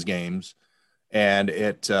Canadiens games. And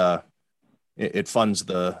it funds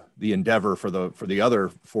the endeavor for the other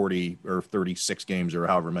 40 or 36 games or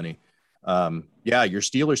however many. Yeah, your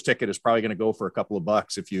Steelers ticket is probably going to go for a couple of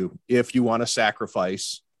bucks if you want to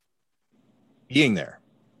sacrifice being there.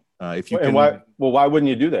 If you and can, why wouldn't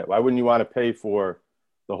you do that? Why wouldn't you want to pay for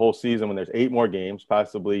the whole season when there's 8 more games,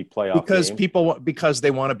 possibly playoff games? Because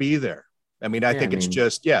they want to be there. I mean, I think it's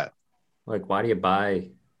just, like, why do you buy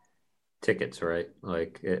tickets, right?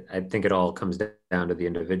 Like, I think it all comes down to the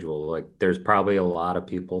individual. Like, there's probably a lot of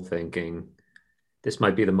people thinking this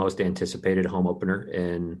might be the most anticipated home opener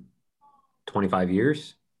in 25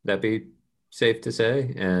 years. That'd be safe to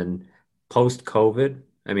say. And post-COVID,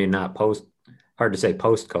 I mean, hard to say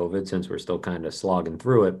post-COVID since we're still kind of slogging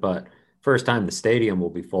through it, but first time the stadium will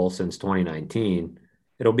be full since 2019.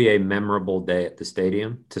 It'll be a memorable day at the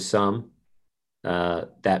stadium to some.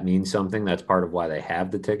 That means something. That's part of why they have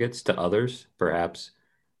the tickets. To others, perhaps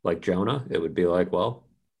like Jonah, it would be like, well,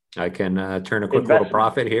 I can turn a quick little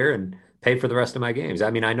profit here and pay for the rest of my games. I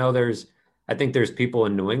mean, I think there's people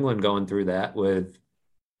in New England going through that with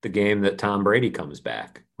the game that Tom Brady comes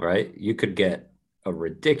back, right? You could get a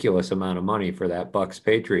ridiculous amount of money for that Bucks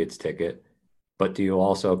Patriots ticket, but do you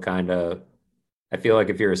also I feel like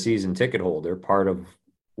if you're a season ticket holder, part of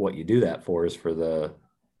what you do that for is for the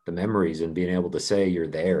memories and being able to say you're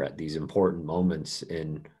there at these important moments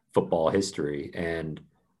in football history. And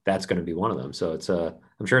that's going to be one of them. So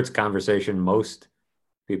I'm sure it's a conversation most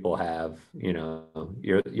people have.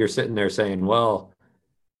 You're sitting there saying, well,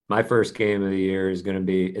 my first game of the year it's not going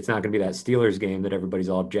to be that Steelers game that everybody's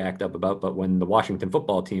all jacked up about, but when the Washington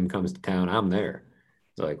football team comes to town, I'm there.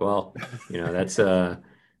 It's like, well, that's a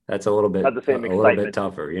little bit, little bit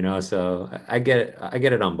tougher, so I get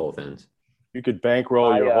it on both ends. You could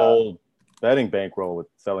bankroll your whole betting bankroll with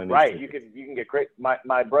selling these right. tickets. You can get great.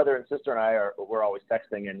 My brother and sister and we're always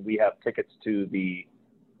texting, and we have tickets to the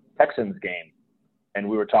Texans game, and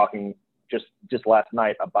we were talking just last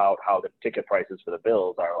night about how the ticket prices for the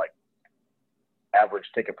Bills are like average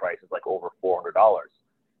ticket prices like over $400.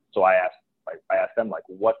 So I asked them, like,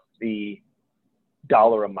 what's the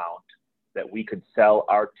dollar amount that we could sell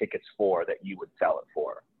our tickets for that you would sell it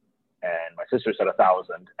for? And my sister said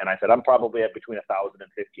 1,000, and I said I'm probably at between 1,000 and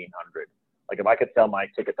 1,500. Like, if I could sell my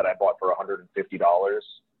ticket that I bought for $150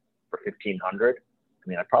 for 1,500, I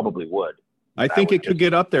mean, I probably would. I think it could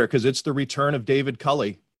get up there because it's the return of David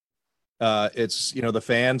Culley. It's the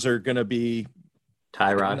fans are going to be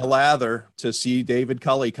Tyrod in the lather to see David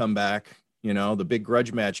Culley come back. The big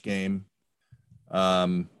grudge match game.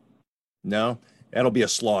 No. That'll be a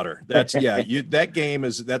slaughter. That's that game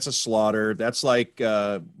that's a slaughter. That's like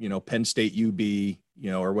Penn State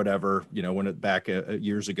UB, or whatever, when it back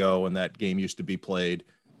years ago when that game used to be played.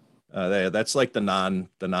 That's like the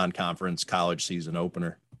non-conference college season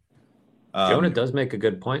opener. Jonah does make a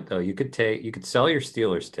good point though. You could sell your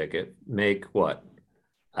Steelers ticket, make what?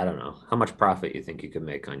 I don't know. How much profit you think you could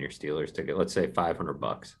make on your Steelers ticket? Let's say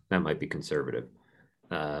 $500. That might be conservative.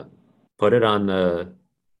 Put it on the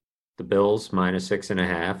Bills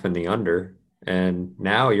 -6.5 and the under, and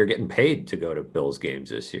now you're getting paid to go to Bills games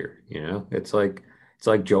this year. It's like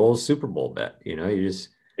Joel's Super Bowl bet. You just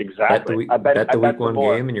exactly bet the week one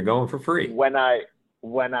game and you're going for free. When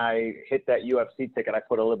I hit that UFC ticket, I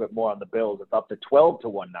put a little bit more on the Bills. It's up to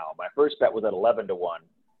 12-1 now. My first bet was at 11-1.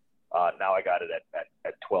 Now I got it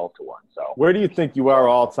at 12-1. So where do you think you are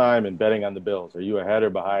all time in betting on the Bills? Are you ahead or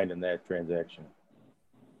behind in that transaction?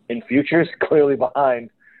 In futures, clearly behind.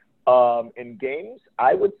 In games,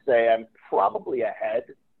 I would say I'm probably ahead.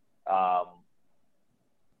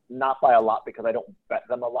 Not by a lot because I don't bet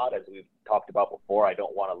them a lot, as we've talked about before. I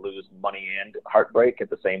don't want to lose money and heartbreak at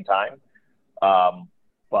the same time.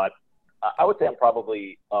 But I would say I'm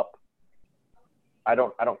probably up. I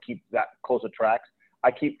don't keep that close of tracks.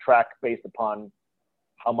 I keep track based upon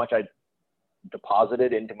how much I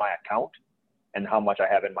deposited into my account and how much I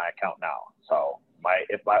have in my account now. So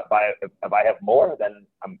if I have more, then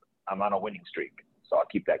I'm on a winning streak. So I'll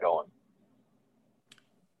keep that going.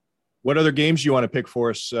 What other games do you want to pick for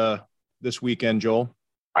us this weekend, Joel?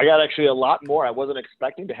 I got actually a lot more. I wasn't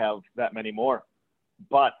expecting to have that many more,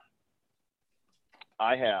 but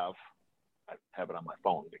I have it on my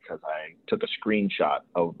phone because I took a screenshot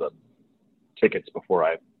of the tickets before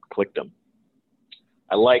I clicked them.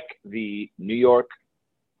 I like the New York,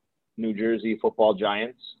 New Jersey Football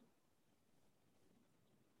Giants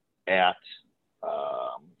at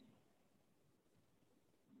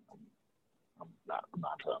I'm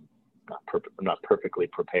not perfectly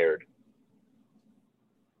prepared.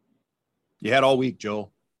 You had all week,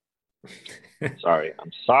 Joel. Sorry.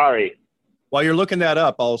 I'm sorry. While you're looking that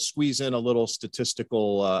up, I'll squeeze in a little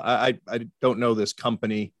statistical. I don't know this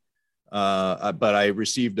company, but I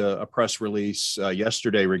received a press release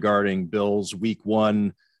yesterday regarding Bills Week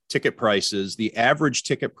 1 ticket prices. The average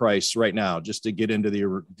ticket price right now, just to get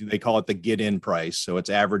into they call it the get in price. So it's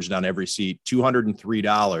averaged on every seat,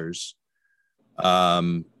 $203.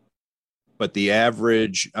 But the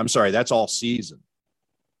average, I'm sorry, that's all season.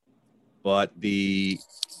 But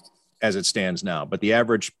as it stands now, but the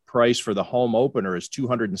average price for the home opener is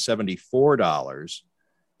 $274,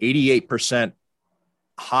 88%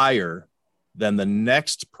 higher than the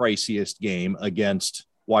next priciest game against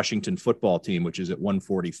Washington football team, which is at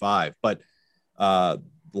 $145. But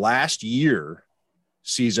last year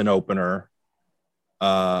season opener,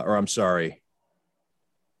 or I'm sorry.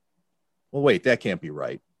 Well, wait, that can't be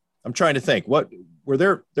right. I'm trying to think. What were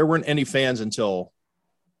there? There weren't any fans until.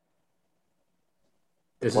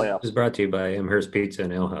 This is brought to you by Amherst Pizza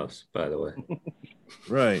and Ale House, by the way.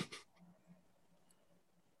 Right.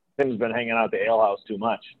 Tim's been hanging out at the Ale House too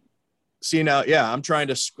much. See now, yeah, I'm trying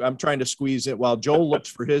to squeeze it while Joel looks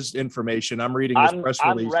for his information. I'm reading this press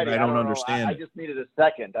release and I don't understand. I just needed a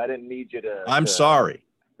second. I didn't need you to. I'm sorry.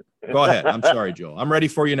 Go ahead. I'm sorry, Joel. I'm ready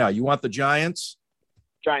for you now. You want the Giants?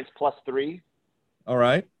 Giants +3. All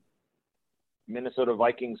right. Minnesota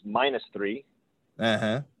Vikings -3.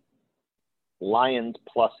 Uh-huh. Lions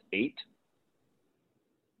 +8.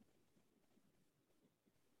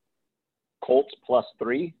 Colts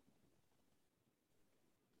 +3.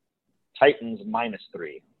 Titans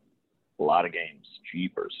 -3. A lot of games.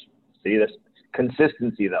 Jeepers. See this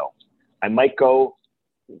consistency though. I might go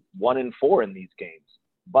 1-4 in these games,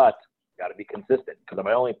 but got to be consistent, because if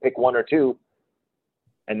I only pick one or two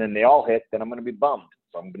and then they all hit, then I'm going to be bummed.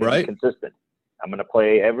 So I'm going to be consistent. I'm going to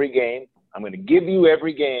play every game. I'm going to give you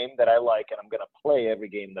every game that I like, and I'm going to play every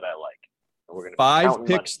game that I like. And we're going to 5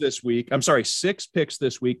 picks this week. I'm sorry, 6 picks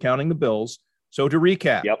this week, counting the Bills. So to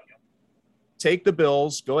recap, take the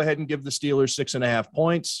Bills, go ahead and give the Steelers 6.5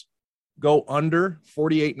 points, go under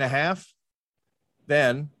 48.5,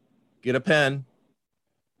 then get a pen.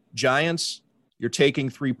 Giants, you're taking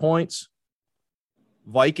 3 points.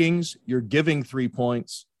 Vikings, you're giving 3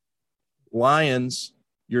 points. Lions,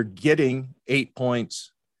 you're getting 8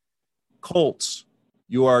 points. Colts,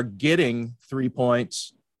 you are getting 3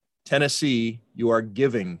 points. Tennessee, you are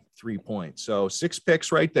giving 3 points. So 6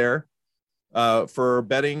 picks right there. For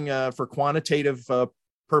betting, for quantitative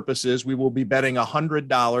purposes, we will be betting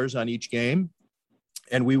 $100 on each game.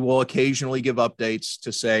 And we will occasionally give updates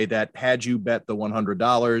to say that had you bet the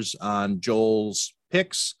 $100 on Joel's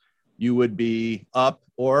picks, you would be up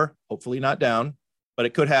or hopefully not down, but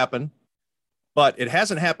it could happen. But it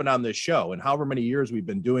hasn't happened on this show. And however many years we've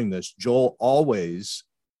been doing this, Joel always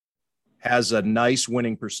has a nice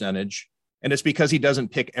winning percentage. And it's because he doesn't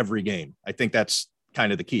pick every game. I think that's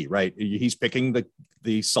kind of the key, right? He's picking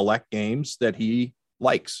the select games that he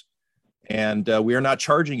likes. And we are not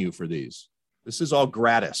charging you for these. This is all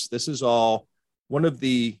gratis. This is all one of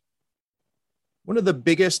the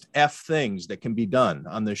biggest F things that can be done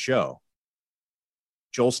on this show.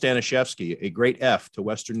 Joel Stanishevsky, a great F to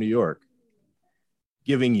Western New York,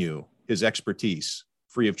 giving you his expertise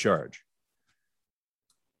free of charge.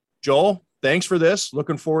 Joel, thanks for this.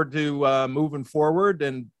 Looking forward to moving forward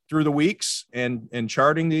and through the weeks and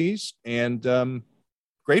charting these, and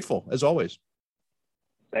grateful as always.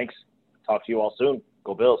 Thanks. Talk to you all soon.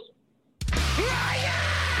 Go Bills.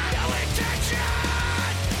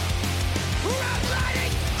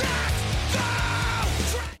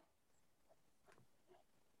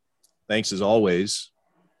 Thanks as always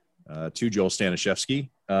to Joel Stanishevsky.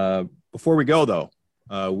 Before we go, though,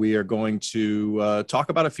 we are going to talk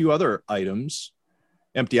about a few other items,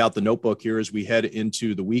 empty out the notebook here as we head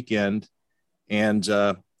into the weekend. And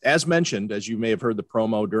as mentioned, as you may have heard the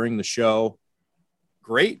promo during the show,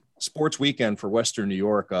 great sports weekend for Western New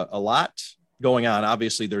York. A lot going on.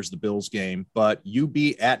 Obviously, there's the Bills game, but UB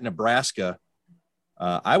at Nebraska.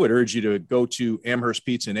 I would urge you to go to Amherst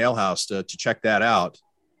Pizza and Ale House to check that out.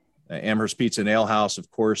 Amherst Pizza and Ale House,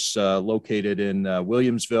 of course, located in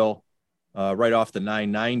Williamsville, right off the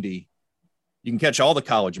 990. You can catch all the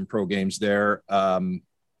college and pro games there. They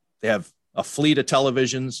have a fleet of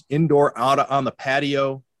televisions, indoor, out on the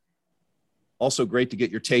patio. Also great to get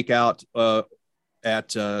your takeout at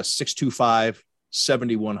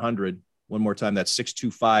 625-7100. One more time, that's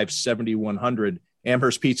 625-7100.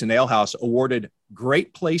 Amherst Pizza and Ale House, awarded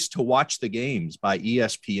Great Place to Watch the Games by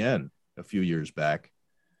ESPN a few years back.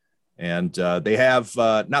 And they have,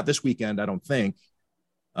 not this weekend, I don't think.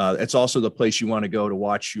 It's also the place you want to go to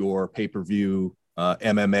watch your pay-per-view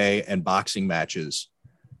MMA and boxing matches.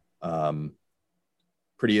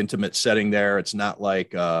 Pretty intimate setting there. It's not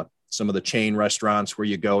like some of the chain restaurants where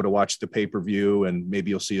you go to watch the pay-per-view and maybe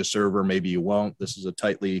you'll see a server, maybe you won't. This is a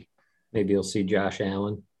tightly... Maybe you'll see Josh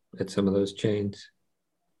Allen at some of those chains.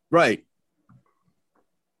 Right.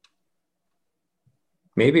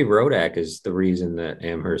 Maybe Rodak is the reason that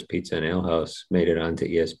Amherst Pizza and Ale House made it onto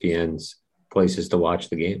ESPN's places to watch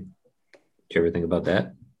the game. Did you ever think about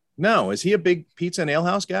that? No, is he a big pizza and ale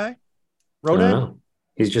house guy? I don't Rodak? know.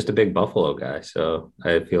 He's just a big Buffalo guy, so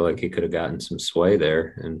I feel like he could have gotten some sway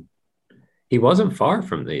there. And he wasn't far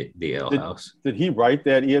from the Ale House. Did he write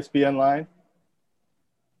that ESPN line?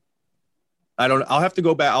 I don't. I'll have to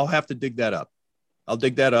go back. I'll have to dig that up. I'll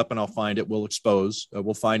dig that up and I'll find it. We'll expose.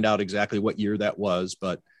 We'll find out exactly what year that was.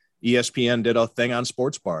 But ESPN did a thing on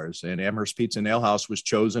sports bars, and Amherst Pizza and Ale House was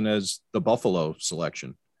chosen as the Buffalo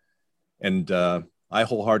selection. And I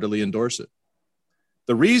wholeheartedly endorse it.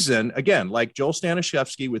 The reason, again, like Joel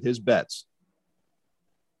Stanishevsky with his bets,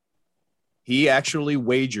 he actually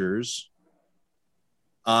wagers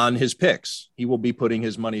on his picks. He will be putting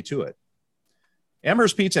his money to it.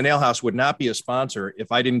 Amherst Pizza and Ale House would not be a sponsor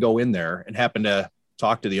if I didn't go in there and happen to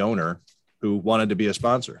talk to the owner who wanted to be a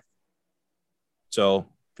sponsor. So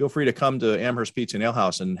feel free to come to Amherst Pizza and Ale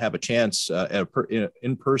House and have a chance at an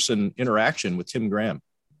in-person interaction with Tim Graham.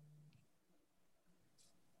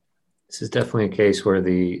 This is definitely a case where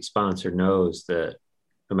the sponsor knows that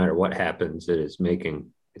no matter what happens, it's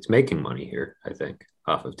making money here, I think,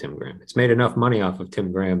 off of Tim Graham. It's made enough money off of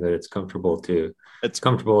Tim Graham that it's comfortable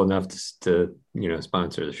enough to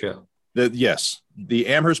sponsor the show. Yes, the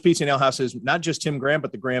Amherst Pizza and Ale House is not just Tim Graham,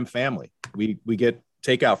 but the Graham family. We get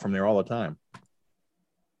takeout from there all the time.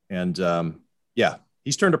 And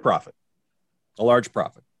he's turned a profit, a large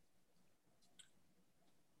profit.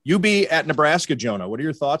 UB at Nebraska, Jonah. What are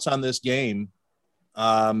your thoughts on this game?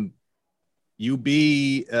 UB,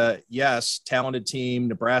 yes, talented team.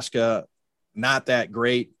 Nebraska, not that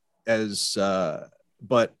great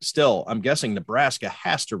but still, I'm guessing Nebraska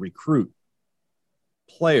has to recruit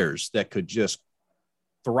players that could just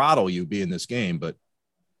throttle UB in this game. But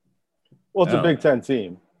it's a Big Ten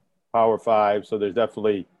team, Power Five, so there's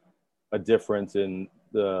definitely a difference in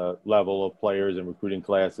the level of players and recruiting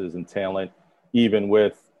classes and talent, even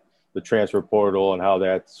with the transfer portal and how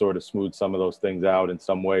that sort of smooths some of those things out in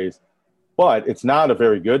some ways. But it's not a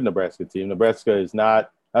very good Nebraska team. Nebraska is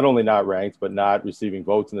not only not ranked, but not receiving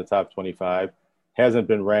votes in the top 25. Hasn't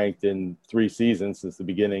been ranked in 3 seasons since the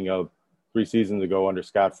beginning of 3 seasons ago under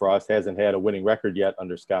Scott Frost. Hasn't had a winning record yet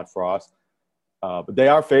under Scott Frost. But they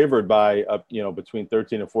are favored by between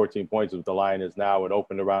 13 and 14 points as the line is now. It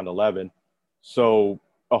opened around 11. So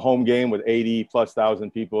a home game with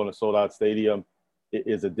 80,000+ people in a sold-out stadium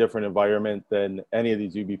is a different environment than any of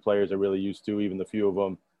these UB players are really used to, even the few of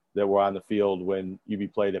them that were on the field when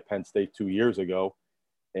UB played at Penn State 2 years ago.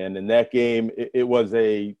 And in that game, it was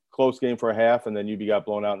a close game for a half, and then UB got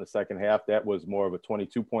blown out in the second half. That was more of a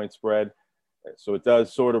 22-point spread. So it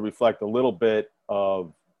does sort of reflect a little bit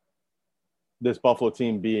of this Buffalo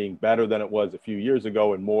team being better than it was a few years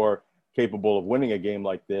ago and more capable of winning a game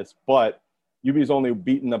like this. But UB's only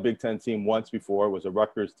beaten a Big Ten team once before. It was a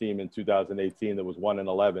Rutgers team in 2018 that was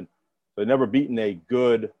 1-11. So they've never beaten a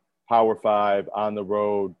good Power Five on the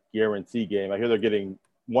road guarantee game. I hear they're getting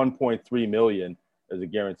 $1.3 million as a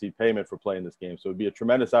guaranteed payment for playing this game. So it'd be a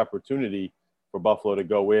tremendous opportunity for Buffalo to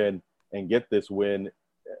go in and get this win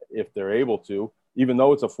if they're able to. Even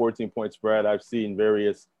though it's a 14-point spread, I've seen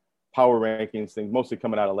various power rankings, things mostly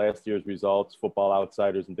coming out of last year's results, Football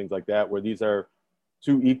Outsiders and things like that, where these are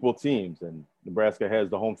 2 equal teams. And Nebraska has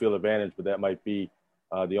the home field advantage, but that might be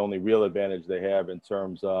the only real advantage they have in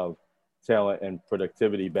terms of talent and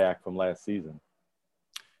productivity back from last season.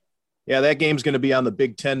 Yeah, that game's going to be on the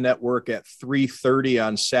Big Ten Network at 3:30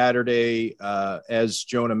 on Saturday. As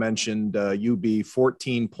Jonah mentioned, UB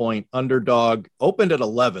 14-point underdog, opened at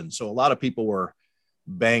 11. So a lot of people were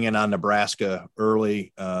banging on Nebraska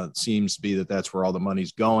early. Seems to be that's where all the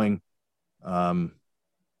money's going. I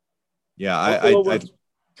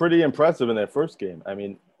pretty impressive in that first game. I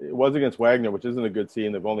mean, it was against Wagner, which isn't a good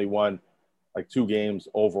team. They've only won like 2 games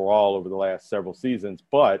overall over the last several seasons,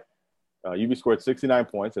 but UB scored 69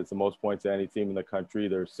 points. That's the most points of any team in the country.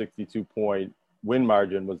 Their 62-point win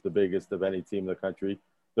margin was the biggest of any team in the country.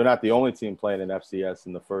 They're not the only team playing in FCS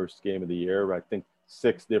in the first game of the year. I think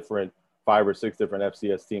 5 or 6 different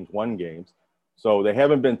FCS teams won games. So they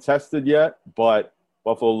haven't been tested yet, but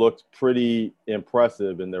Buffalo looked pretty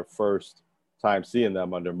impressive in their first time seeing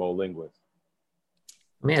them under Mo Linguist.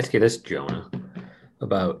 Let me ask you this, Jonah,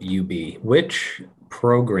 about UB. Which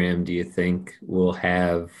program do you think will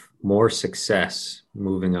have more success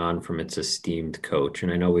moving on from its esteemed coach?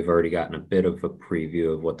 And I know we've already gotten a bit of a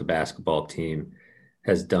preview of what the basketball team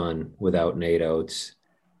has done without Nate Oates,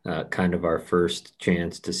 kind of our first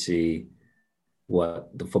chance to see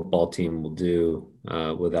what the football team will do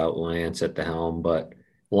without Lance at the helm. But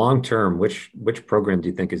long term, which program do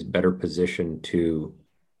you think is better positioned to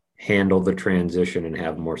handle the transition and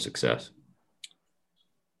have more success?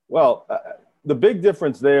 Well, the big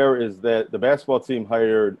difference there is that the basketball team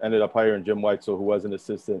ended up hiring Jim Weitzel, who was an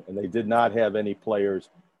assistant, and they did not have any players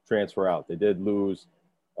transfer out. They did lose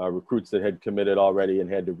recruits that had committed already and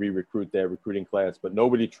had to re-recruit that recruiting class, but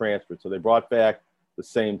nobody transferred. So they brought back the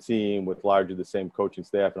same team with largely the same coaching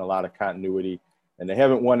staff and a lot of continuity. And they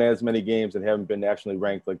haven't won as many games and haven't been nationally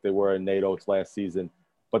ranked like they were in Nate Oates last season,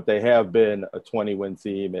 but they have been a 20-win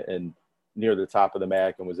team and near the top of the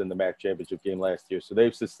MAC and was in the MAC championship game last year. So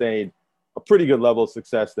they've sustained a pretty good level of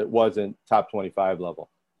success that wasn't top 25 level.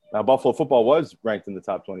 Now, Buffalo football was ranked in the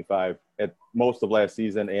top 25 at most of last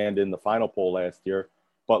season and in the final poll last year,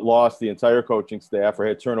 but lost the entire coaching staff or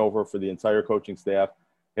had turnover for the entire coaching staff,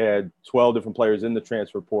 had 12 different players in the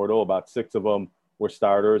transfer portal. About 6 of them were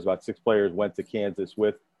starters. About 6 players went to Kansas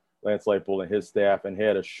with Lance Leipold and his staff, and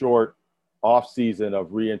had a short off season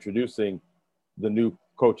of reintroducing the new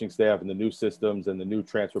coaching staff and the new systems and the new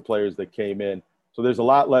transfer players that came in. So there's a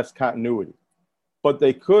lot less continuity, but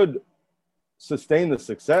they could sustain the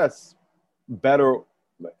success better,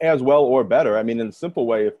 as well or better. I mean, in a simple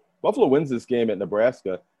way, if Buffalo wins this game at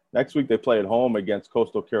Nebraska, next week they play at home against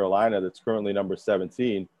Coastal Carolina, that's currently number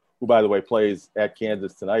 17, who, by the way, plays at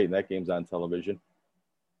Kansas tonight, and that game's on television.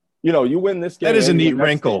 You know, you win this game. That is a neat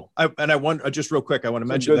wrinkle. I want just real quick, I want to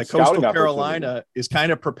mention that Coastal Carolina is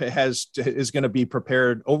kind of is going to be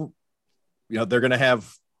prepared over. You know, they're going to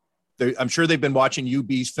have. I'm sure they've been watching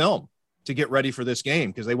UB's film to get ready for this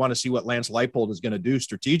game because they want to see what Lance Leipold is going to do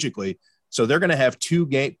strategically. So they're going to have 2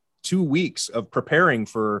 weeks of preparing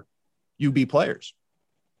for UB players.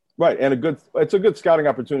 Right, and it's a good scouting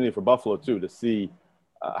opportunity for Buffalo too to see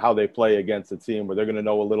how they play against a team where they're going to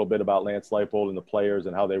know a little bit about Lance Leipold and the players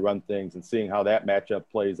and how they run things, and seeing how that matchup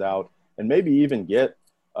plays out, and maybe even get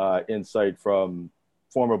insight from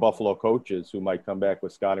former Buffalo coaches who might come back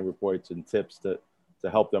with scouting reports and tips to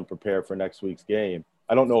help them prepare for next week's game.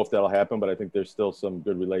 I don't know if that'll happen, but I think there's still some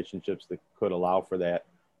good relationships that could allow for that.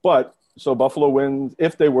 But so Buffalo wins,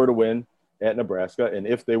 if they were to win at Nebraska, and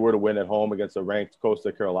if they were to win at home against a ranked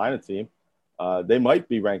Coastal Carolina team, they might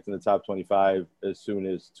be ranked in the top 25 as soon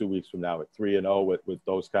as 2 weeks from now at 3-0 with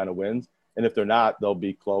those kind of wins. And if they're not, they'll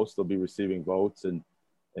be close. They'll be receiving votes and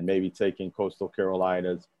maybe taking Coastal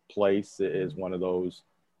Carolina's place as one of those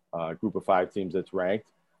group of 5 teams that's ranked.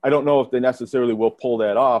 I don't know if they necessarily will pull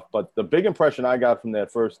that off, but the big impression I got from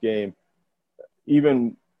that first game,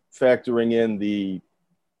 even factoring in the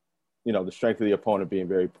strength of the opponent being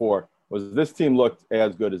very poor, was this team looked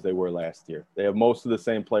as good as they were last year. They have most of the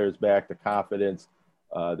same players back, the confidence,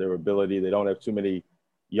 their ability. They don't have too many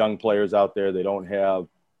young players out there. They don't have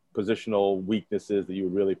positional weaknesses that you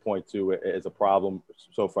would really point to as a problem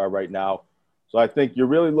so far right now. So I think you're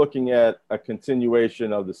really looking at a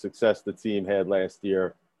continuation of the success the team had last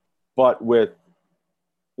year, but with,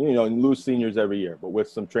 you lose seniors every year, but with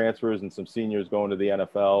some transfers and some seniors going to the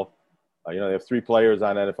NFL. They have 3 players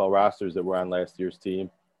on NFL rosters that were on last year's team.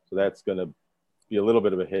 So that's going to be a little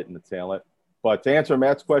bit of a hit in the talent. But to answer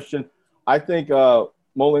Matt's question, I think Mo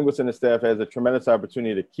Linguist and his staff has a tremendous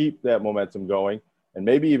opportunity to keep that momentum going and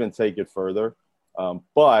maybe even take it further.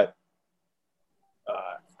 But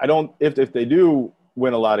I don't. If they do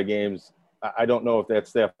win a lot of games, I don't know if that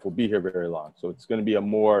staff will be here very long. So it's going to be a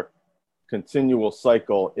more continual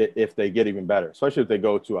cycle if they get even better, especially if they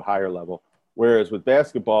go to a higher level. Whereas with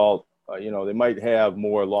basketball, they might have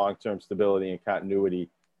more long-term stability and continuity,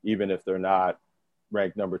 even if they're not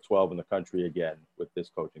ranked number 12 in the country again with this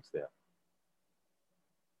coaching staff.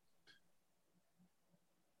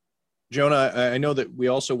 Jonah, I know that we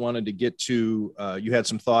also wanted to get to, you had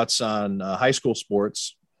some thoughts on high school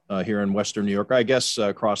sports here in Western New York, I guess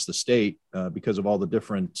across the state, because of all the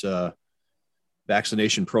different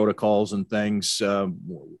vaccination protocols and things.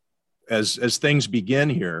 As things begin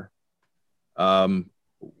here,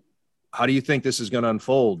 how do you think this is going to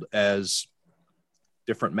unfold as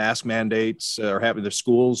different mask mandates are happening? The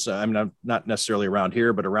schools, not necessarily around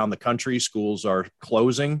here, but around the country, schools are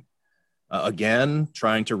closing again,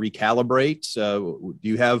 trying to recalibrate. Do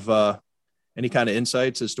you have any kind of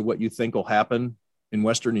insights as to what you think will happen in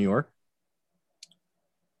Western New York?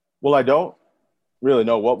 Well, I don't really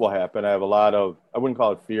know what will happen. I have a lot of, I wouldn't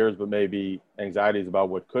call it fears, but maybe anxieties about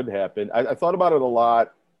what could happen. I thought about it a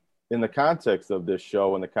lot in the context of this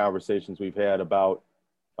show and the conversations we've had about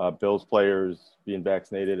Bills players being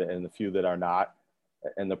vaccinated and the few that are not.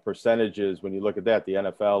 And the percentages, when you look at that, the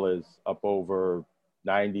NFL is up over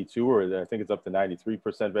 92, or I think it's up to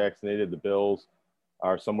 93% vaccinated. The Bills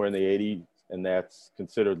are somewhere in the 80s, and that's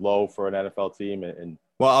considered low for an NFL team. And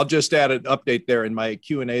Well, I'll just add an update there in my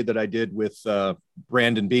Q&A that I did with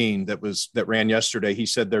Brandon Bean that ran yesterday. He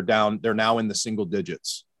said they're now in the single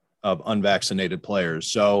digits of unvaccinated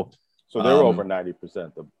players. So they're over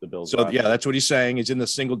 90%, the Bills. So yeah, that's what he's saying. He's in the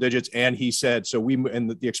single digits. And he said,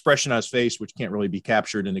 and the expression on his face, which can't really be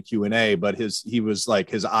captured in the Q&A, but he was like,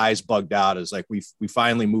 his eyes bugged out, is like, we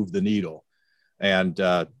finally moved the needle. And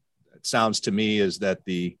it sounds to me as that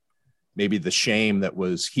maybe the shame that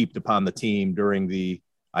was heaped upon the team during the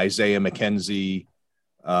Isaiah McKenzie,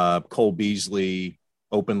 Cole Beasley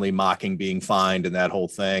openly mocking being fined and that whole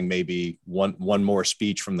thing, maybe one more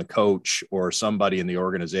speech from the coach or somebody in the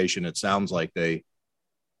organization. It sounds like they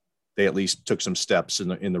at least took some steps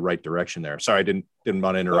in the right direction there. Sorry, I didn't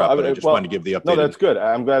want to interrupt, but I just wanted to give the update. No, that's good.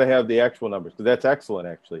 I'm glad to have the actual numbers, because that's excellent,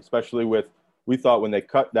 actually, especially we thought when they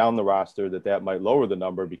cut down the roster that might lower the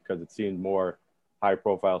number because it seemed more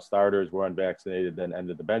high-profile starters were unvaccinated than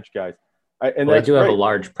ended the bench guys. I do have a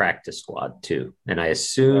large practice squad too, and I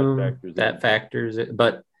assume that factors it.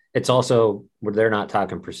 But it's also, they're not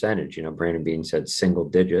talking percentage. Brandon Bean said single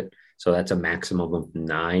digit, so that's a maximum of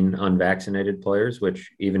 9 unvaccinated players, which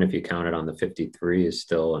even if you count it on the 53 is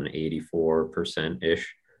still an 84%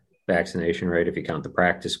 ish vaccination rate. If you count the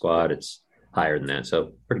practice squad, it's higher than that,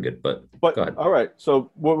 so pretty good. But go ahead. All right. So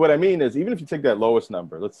what I mean is, even if you take that lowest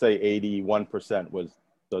number, let's say 81% was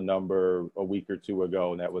the number a week or two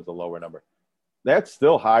ago, and that was a lower number. That's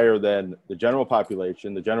still higher than the general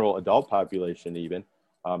population, the general adult population even.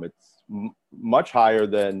 It's much higher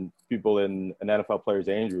than people in an NFL player's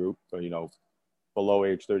age group, below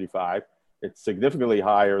age 35. It's significantly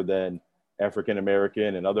higher than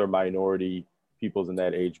African-American and other minority peoples in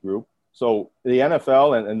that age group. So the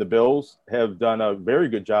NFL and the Bills have done a very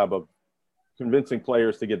good job of convincing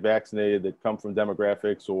players to get vaccinated that come from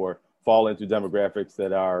demographics or fall into demographics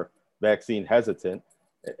that are vaccine hesitant.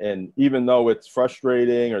 And even though it's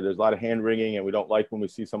frustrating or there's a lot of hand wringing and we don't like when we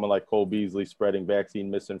see someone like Cole Beasley spreading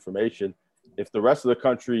vaccine misinformation, if the rest of the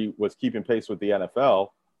country was keeping pace with the NFL,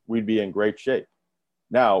 we'd be in great shape.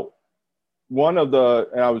 Now,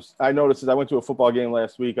 I noticed as I went to a football game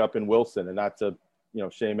last week up in Wilson, and not to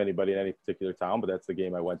shame anybody in any particular town, but that's the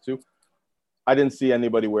game I went to. I didn't see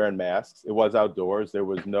anybody wearing masks. It was outdoors. There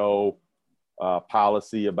was no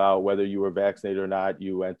policy about whether you were vaccinated or not.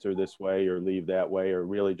 You enter this way or leave that way, or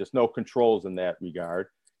really just no controls in that regard.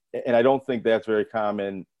 And I don't think that's very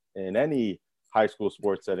common in any high school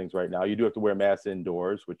sports settings right now. You do have to wear masks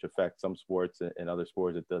indoors, which affects some sports, and other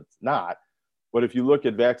sports it does not. But if you look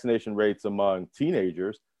at vaccination rates among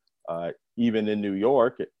teenagers, even in New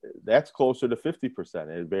York, that's closer to 50%.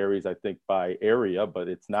 It varies, I think, by area, but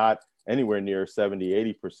it's not anywhere near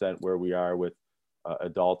 70, 80% where we are with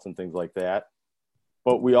adults and things like that.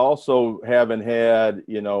 But we also haven't had,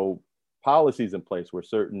 policies in place where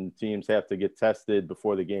certain teams have to get tested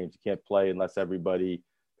before the games. You can't play unless everybody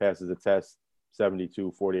passes a test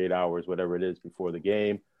 72, 48 hours, whatever it is, before the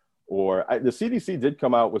game. Or the CDC did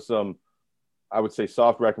come out with some, I would say,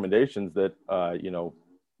 soft recommendations that,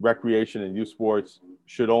 recreation and youth sports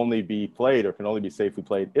should only be played or can only be safely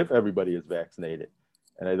played if everybody is vaccinated.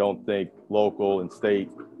 And I don't think local and state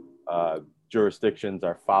jurisdictions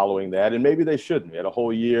are following that. And maybe they shouldn't. We had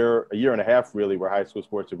a year and a half really, where high school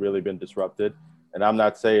sports have really been disrupted. And I'm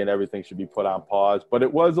not saying everything should be put on pause, but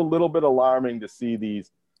it was a little bit alarming to see these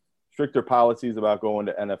stricter policies about going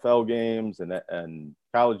to NFL games and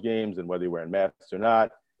college games and whether you're wearing masks or not.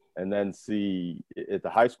 And then see at the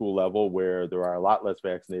high school level where there are a lot less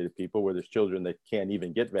vaccinated people, where there's children that can't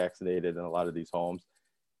even get vaccinated in a lot of these homes.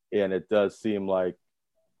 And it does seem like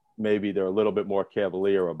maybe they're a little bit more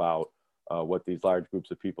cavalier about what these large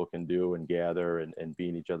groups of people can do and gather and be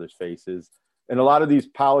in each other's faces. And a lot of these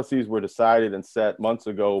policies were decided and set months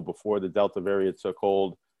ago before the Delta variant took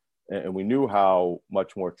hold. And we knew how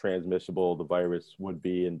much more transmissible the virus would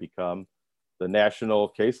be and become. The national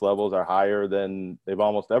case levels are higher than they've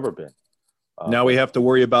almost ever been. Now we have to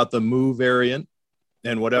worry about the Mu variant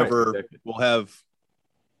and whatever. Right, exactly. We'll have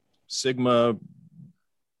Sigma,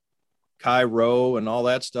 Chi Rho, and all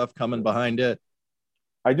that stuff coming behind it.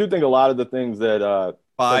 I do think a lot of the things that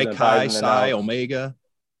Phi, Chi, Psi, Omega.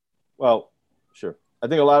 Well, sure. I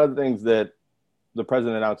think a lot of the things that the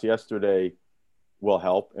president announced yesterday will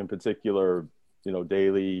help. In particular,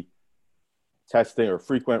 daily testing or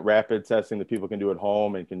frequent rapid testing that people can do at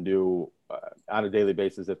home and can do on a daily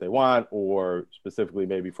basis if they want, or specifically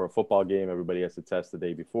maybe for a football game, everybody has to test the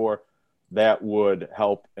day before. That would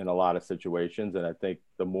help in a lot of situations. And I think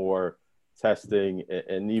the more testing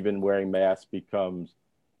and even wearing masks becomes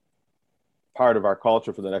part of our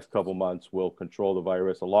culture for the next couple months, will control the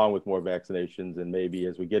virus along with more vaccinations. And maybe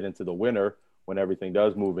as we get into the winter, when everything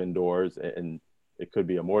does move indoors and it could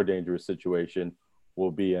be a more dangerous situation,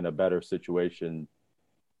 will be in a better situation,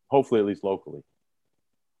 hopefully at least locally.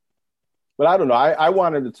 But I don't know. I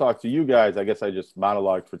wanted to talk to you guys. I guess I just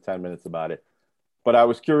monologued for 10 minutes about it. But I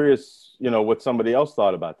was curious, what somebody else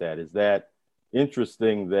thought about that. Is that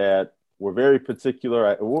interesting that we're very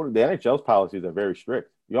particular? The NHL's policies are very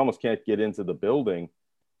strict. You almost can't get into the building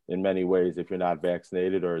in many ways if you're not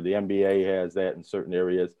vaccinated, or the NBA has that in certain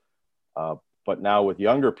areas. But now with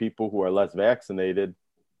younger people who are less vaccinated,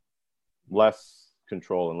 less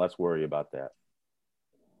control and less worry about that.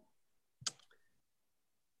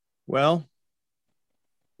 Well,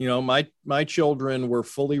 my children were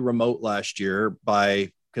fully remote last year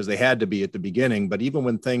because they had to be at the beginning. But even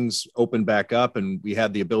when things opened back up and we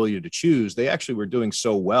had the ability to choose, they actually were doing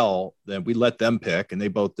so well that we let them pick, and they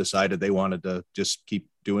both decided they wanted to just keep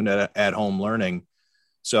doing it at home learning.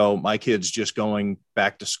 So my kid's just going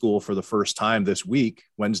back to school for the first time this week.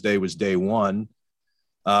 Wednesday was day one.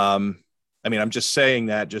 I'm just saying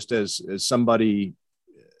that just as somebody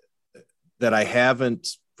that I haven't,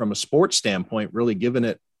 from a sports standpoint, really given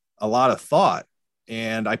it a lot of thought.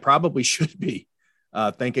 And I probably should be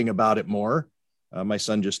thinking about it more. My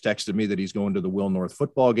son just texted me that he's going to the Will North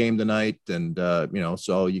football game tonight. And,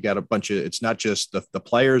 so you got a bunch of, it's not just the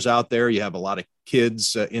players out there. You have a lot of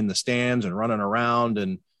kids in the stands and running around.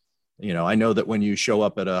 And, I know that when you show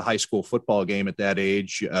up at a high school football game at that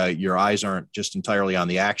age, your eyes aren't just entirely on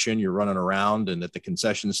the action. You're running around and at the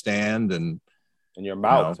concession stand, and your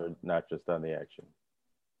mouths are not just on the action.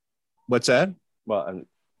 What's that? Well,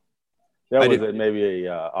 that was maybe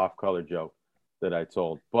a off-color joke that I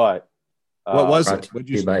told, but what was it? What'd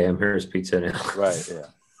you say? By Amherst Pizza now. Right. Yeah.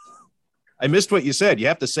 I missed what you said. You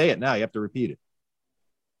have to say it now. You have to repeat it.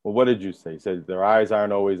 Well, what did you say? You said their eyes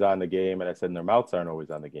aren't always on the game, and I said their mouths aren't always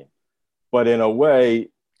on the game. But in a way,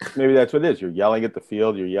 maybe that's what it is. You're yelling at the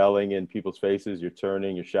field. You're yelling in people's faces. You're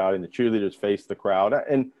turning. You're shouting. The cheerleaders face the crowd.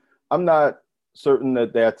 And I'm not certain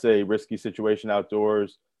that that's a risky situation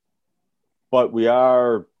outdoors, but we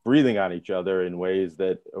are breathing on each other in ways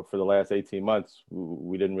that for the last 18 months,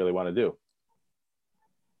 we didn't really want to do.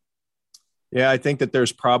 Yeah, I think that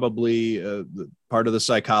there's probably part of the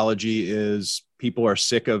psychology is people are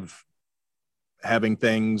sick of having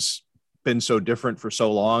things been so different for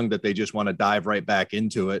so long that they just want to dive right back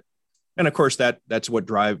into it. And of course, that's what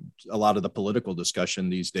drives a lot of the political discussion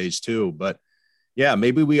these days too. But yeah,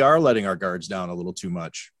 maybe we are letting our guards down a little too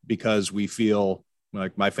much because we feel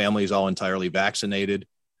like my family is all entirely vaccinated.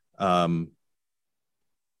 I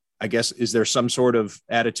guess, is there some sort of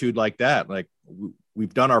attitude like that? Like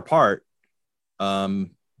we've done our part.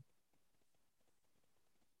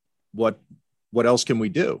 What else can we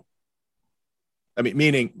do? I mean,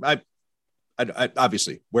 meaning I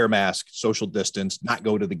obviously wear masks, social distance, not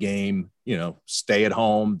go to the game, stay at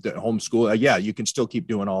home, homeschool. Yeah, you can still keep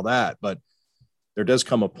doing all that, but there does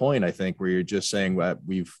come a point, I think, where you're just saying that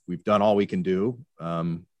we've done all we can do.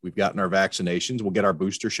 We've gotten our vaccinations. We'll get our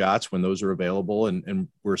booster shots when those are available, and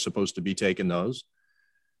we're supposed to be taking those.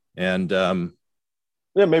 And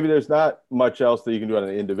maybe there's not much else that you can do on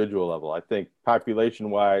an individual level. I think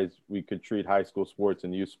population-wise, we could treat high school sports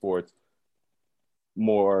and youth sports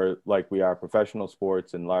more like we are professional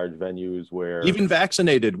sports in large venues where even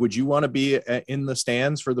vaccinated, would you want to be in the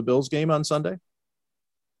stands for the Bills game on Sunday?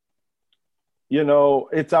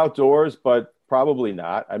 It's outdoors, but probably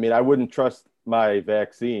not. I mean, I wouldn't trust my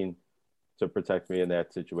vaccine to protect me in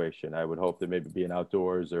that situation. I would hope that maybe being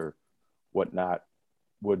outdoors or whatnot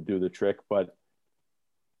would do the trick. But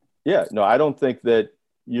yeah, no, I don't think that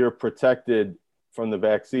you're protected from the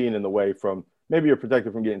vaccine in the way from maybe you're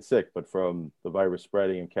protected from getting sick, but from the virus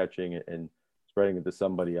spreading and catching it and spreading it to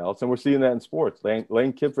somebody else. And we're seeing that in sports.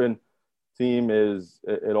 Lane Kiffin team is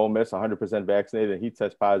at Ole Miss 100% vaccinated, and he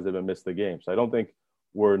tests positive and missed the game. So I don't think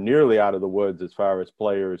we're nearly out of the woods as far as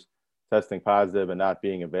players testing positive and not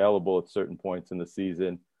being available at certain points in the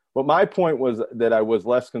season. But my point was that I was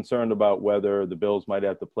less concerned about whether the Bills might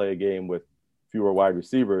have to play a game with fewer wide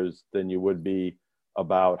receivers than you would be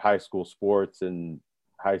about high school sports and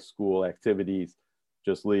high school activities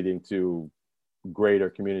just leading to greater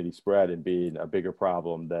community spread and being a bigger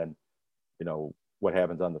problem than, what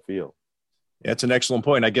happens on the field. Yeah, it's an excellent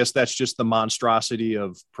point. I guess that's just the monstrosity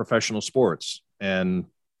of professional sports. And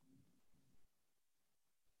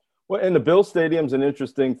the Bill Stadium's an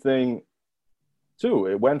interesting thing too.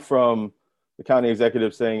 It went from the county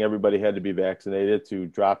executive saying everybody had to be vaccinated to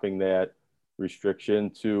dropping that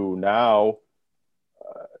restriction to now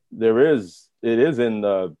it is in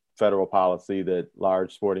the federal policy that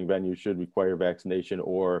large sporting venues should require vaccination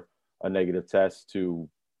or a negative test to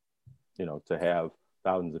have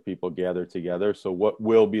thousands of people gather together. So what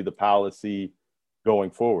will be the policy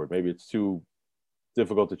going forward? Maybe it's too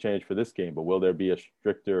difficult to change for this game, but will there be a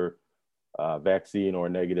stricter vaccine or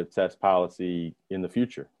negative test policy in the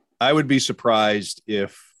future? I would be surprised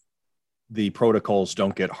if the protocols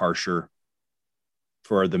don't get harsher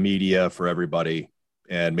for the media, for everybody.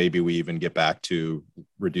 And maybe we even get back to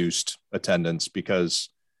reduced attendance, because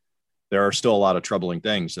there are still a lot of troubling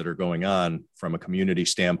things that are going on from a community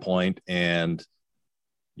standpoint. And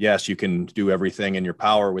yes, you can do everything in your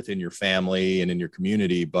power within your family and in your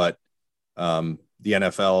community, but the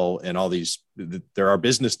NFL and all these, there are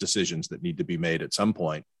business decisions that need to be made at some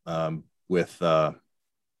point with a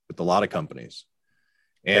lot of companies.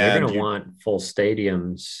 And they're going to want full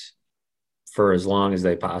stadiums for as long as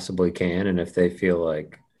they possibly can. And if they feel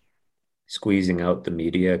like squeezing out the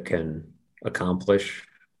media can accomplish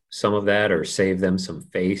some of that or save them some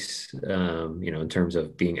face, in terms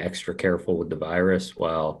of being extra careful with the virus,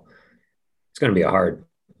 well, it's going to be a hard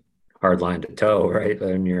line to toe, right?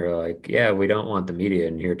 And you're like, yeah, we don't want the media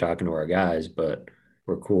in here talking to our guys, but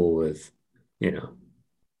we're cool with,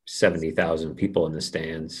 70,000 people in the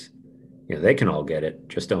stands. They can all get it.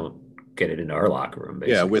 Just don't get it into our locker room,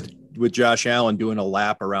 basically. Yeah, with Josh Allen doing a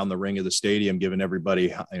lap around the ring of the stadium, giving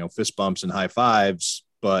everybody, fist bumps and high fives.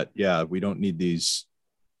 But yeah, we don't need these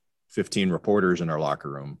 15 reporters in our locker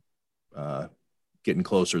room getting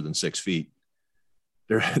closer than 6 feet.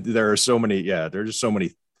 There are so many. Yeah, there's just so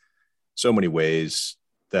many ways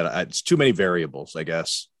that it's too many variables, I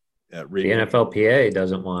guess. The NFLPA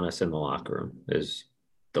doesn't want us in the locker room is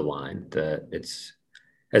the line, that it's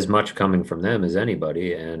as much coming from them as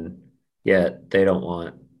anybody. And yet they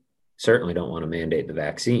certainly don't want to mandate the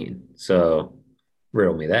vaccine. So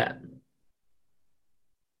riddle me that.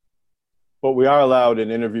 But we are allowed in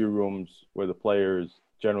interview rooms where the players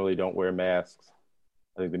generally don't wear masks.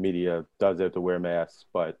 I think the media does have to wear masks,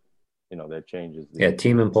 but that changes. Yeah,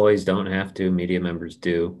 team employees don't have to. Media members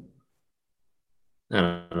do.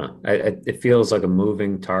 I don't know. It feels like a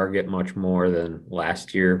moving target much more than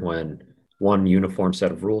last year, when one uniform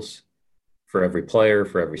set of rules for every player,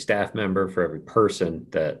 for every staff member, for every person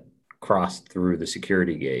that crossed through the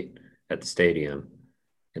security gate at the stadium.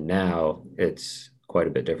 And now it's quite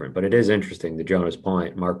a bit different. But it is interesting, to Jonah's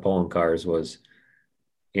point, Mark Poloncarz was,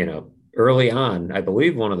 early on, I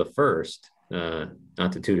believe one of the first,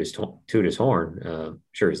 not to toot his horn,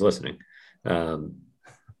 sure he's listening,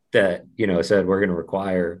 that, said we're going to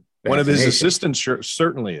require one of his assistants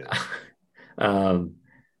certainly is. And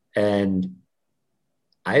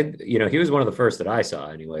he was one of the first that I saw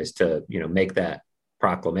anyways to, make that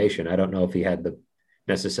proclamation. I don't know if he had the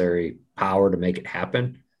necessary power to make it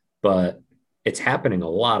happen, but it's happening a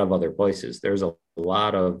lot of other places. There's a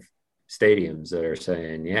lot of stadiums that are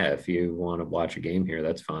saying, yeah, if you want to watch a game here,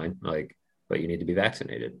 that's fine. But you need to be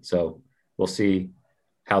vaccinated. So we'll see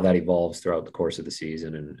how that evolves throughout the course of the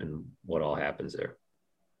season and what all happens there.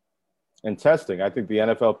 And testing, I think the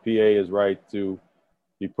NFLPA is right to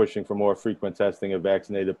be pushing for more frequent testing of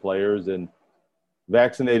vaccinated players, and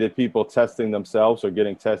vaccinated people testing themselves or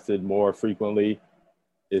getting tested more frequently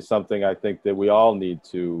is something I think that we all need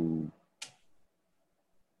to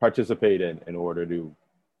participate in order to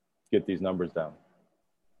get these numbers down.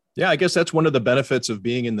 Yeah, I guess that's one of the benefits of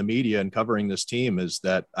being in the media and covering this team, is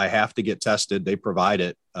that I have to get tested. They provide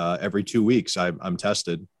it every 2 weeks. I'm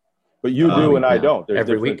tested. But you do and I don't. There's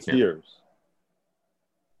every different week tiers.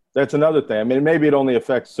 That's another thing. I mean, maybe it only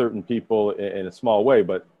affects certain people in a small way,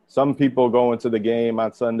 but some people going to the game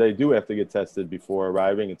on Sunday do have to get tested before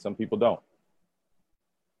arriving, and some people don't.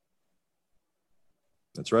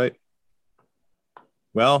 That's right.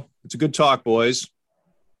 Well, it's a good talk, boys.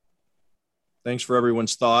 Thanks for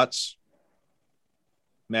everyone's thoughts.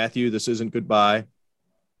 Matthew, this isn't goodbye.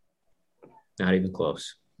 Not even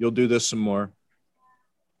close. You'll do this some more.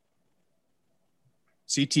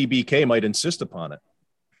 CTBK might insist upon it.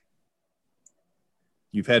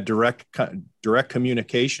 You've had direct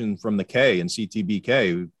communication from the K and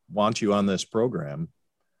CTBK who want you on this program.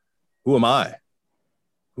 Who am I?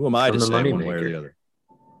 Who am I to say one way or the other?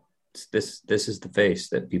 This is the face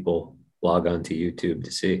that people log on to YouTube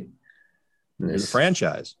to see. There's a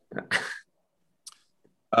franchise.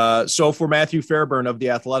 So for Matthew Fairburn of The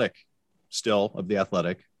Athletic,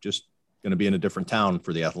 just going to be in a different town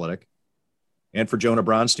for The Athletic, and for Jonah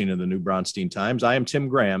Bronstein of the New Bronstein Times, I am Tim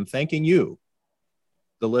Graham, thanking you,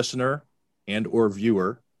 the listener and or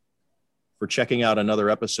viewer, for checking out another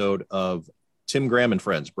episode of Tim Graham and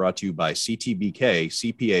Friends, brought to you by CTBK,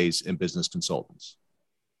 CPAs and Business Consultants.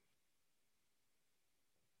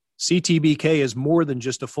 CTBK is more than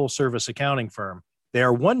just a full-service accounting firm. They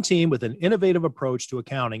are one team with an innovative approach to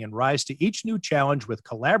accounting and rise to each new challenge with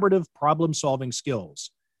collaborative problem-solving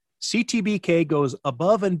skills. CTBK goes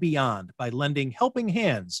above and beyond by lending helping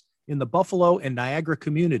hands in the Buffalo and Niagara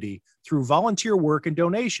community through volunteer work and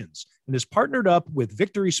donations, and is partnered up with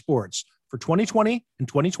Victory Sports for 2020 and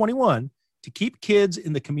 2021 to keep kids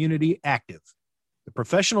in the community active. The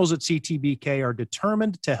professionals at CTBK are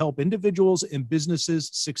determined to help individuals and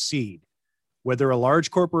businesses succeed. Whether a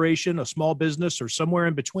large corporation, a small business, or somewhere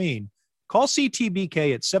in between, call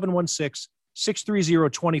CTBK at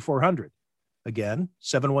 716-630-2400. Again,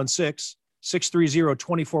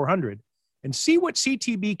 716-630-2400, and see what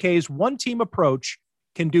CTBK's one-team approach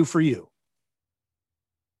can do for you.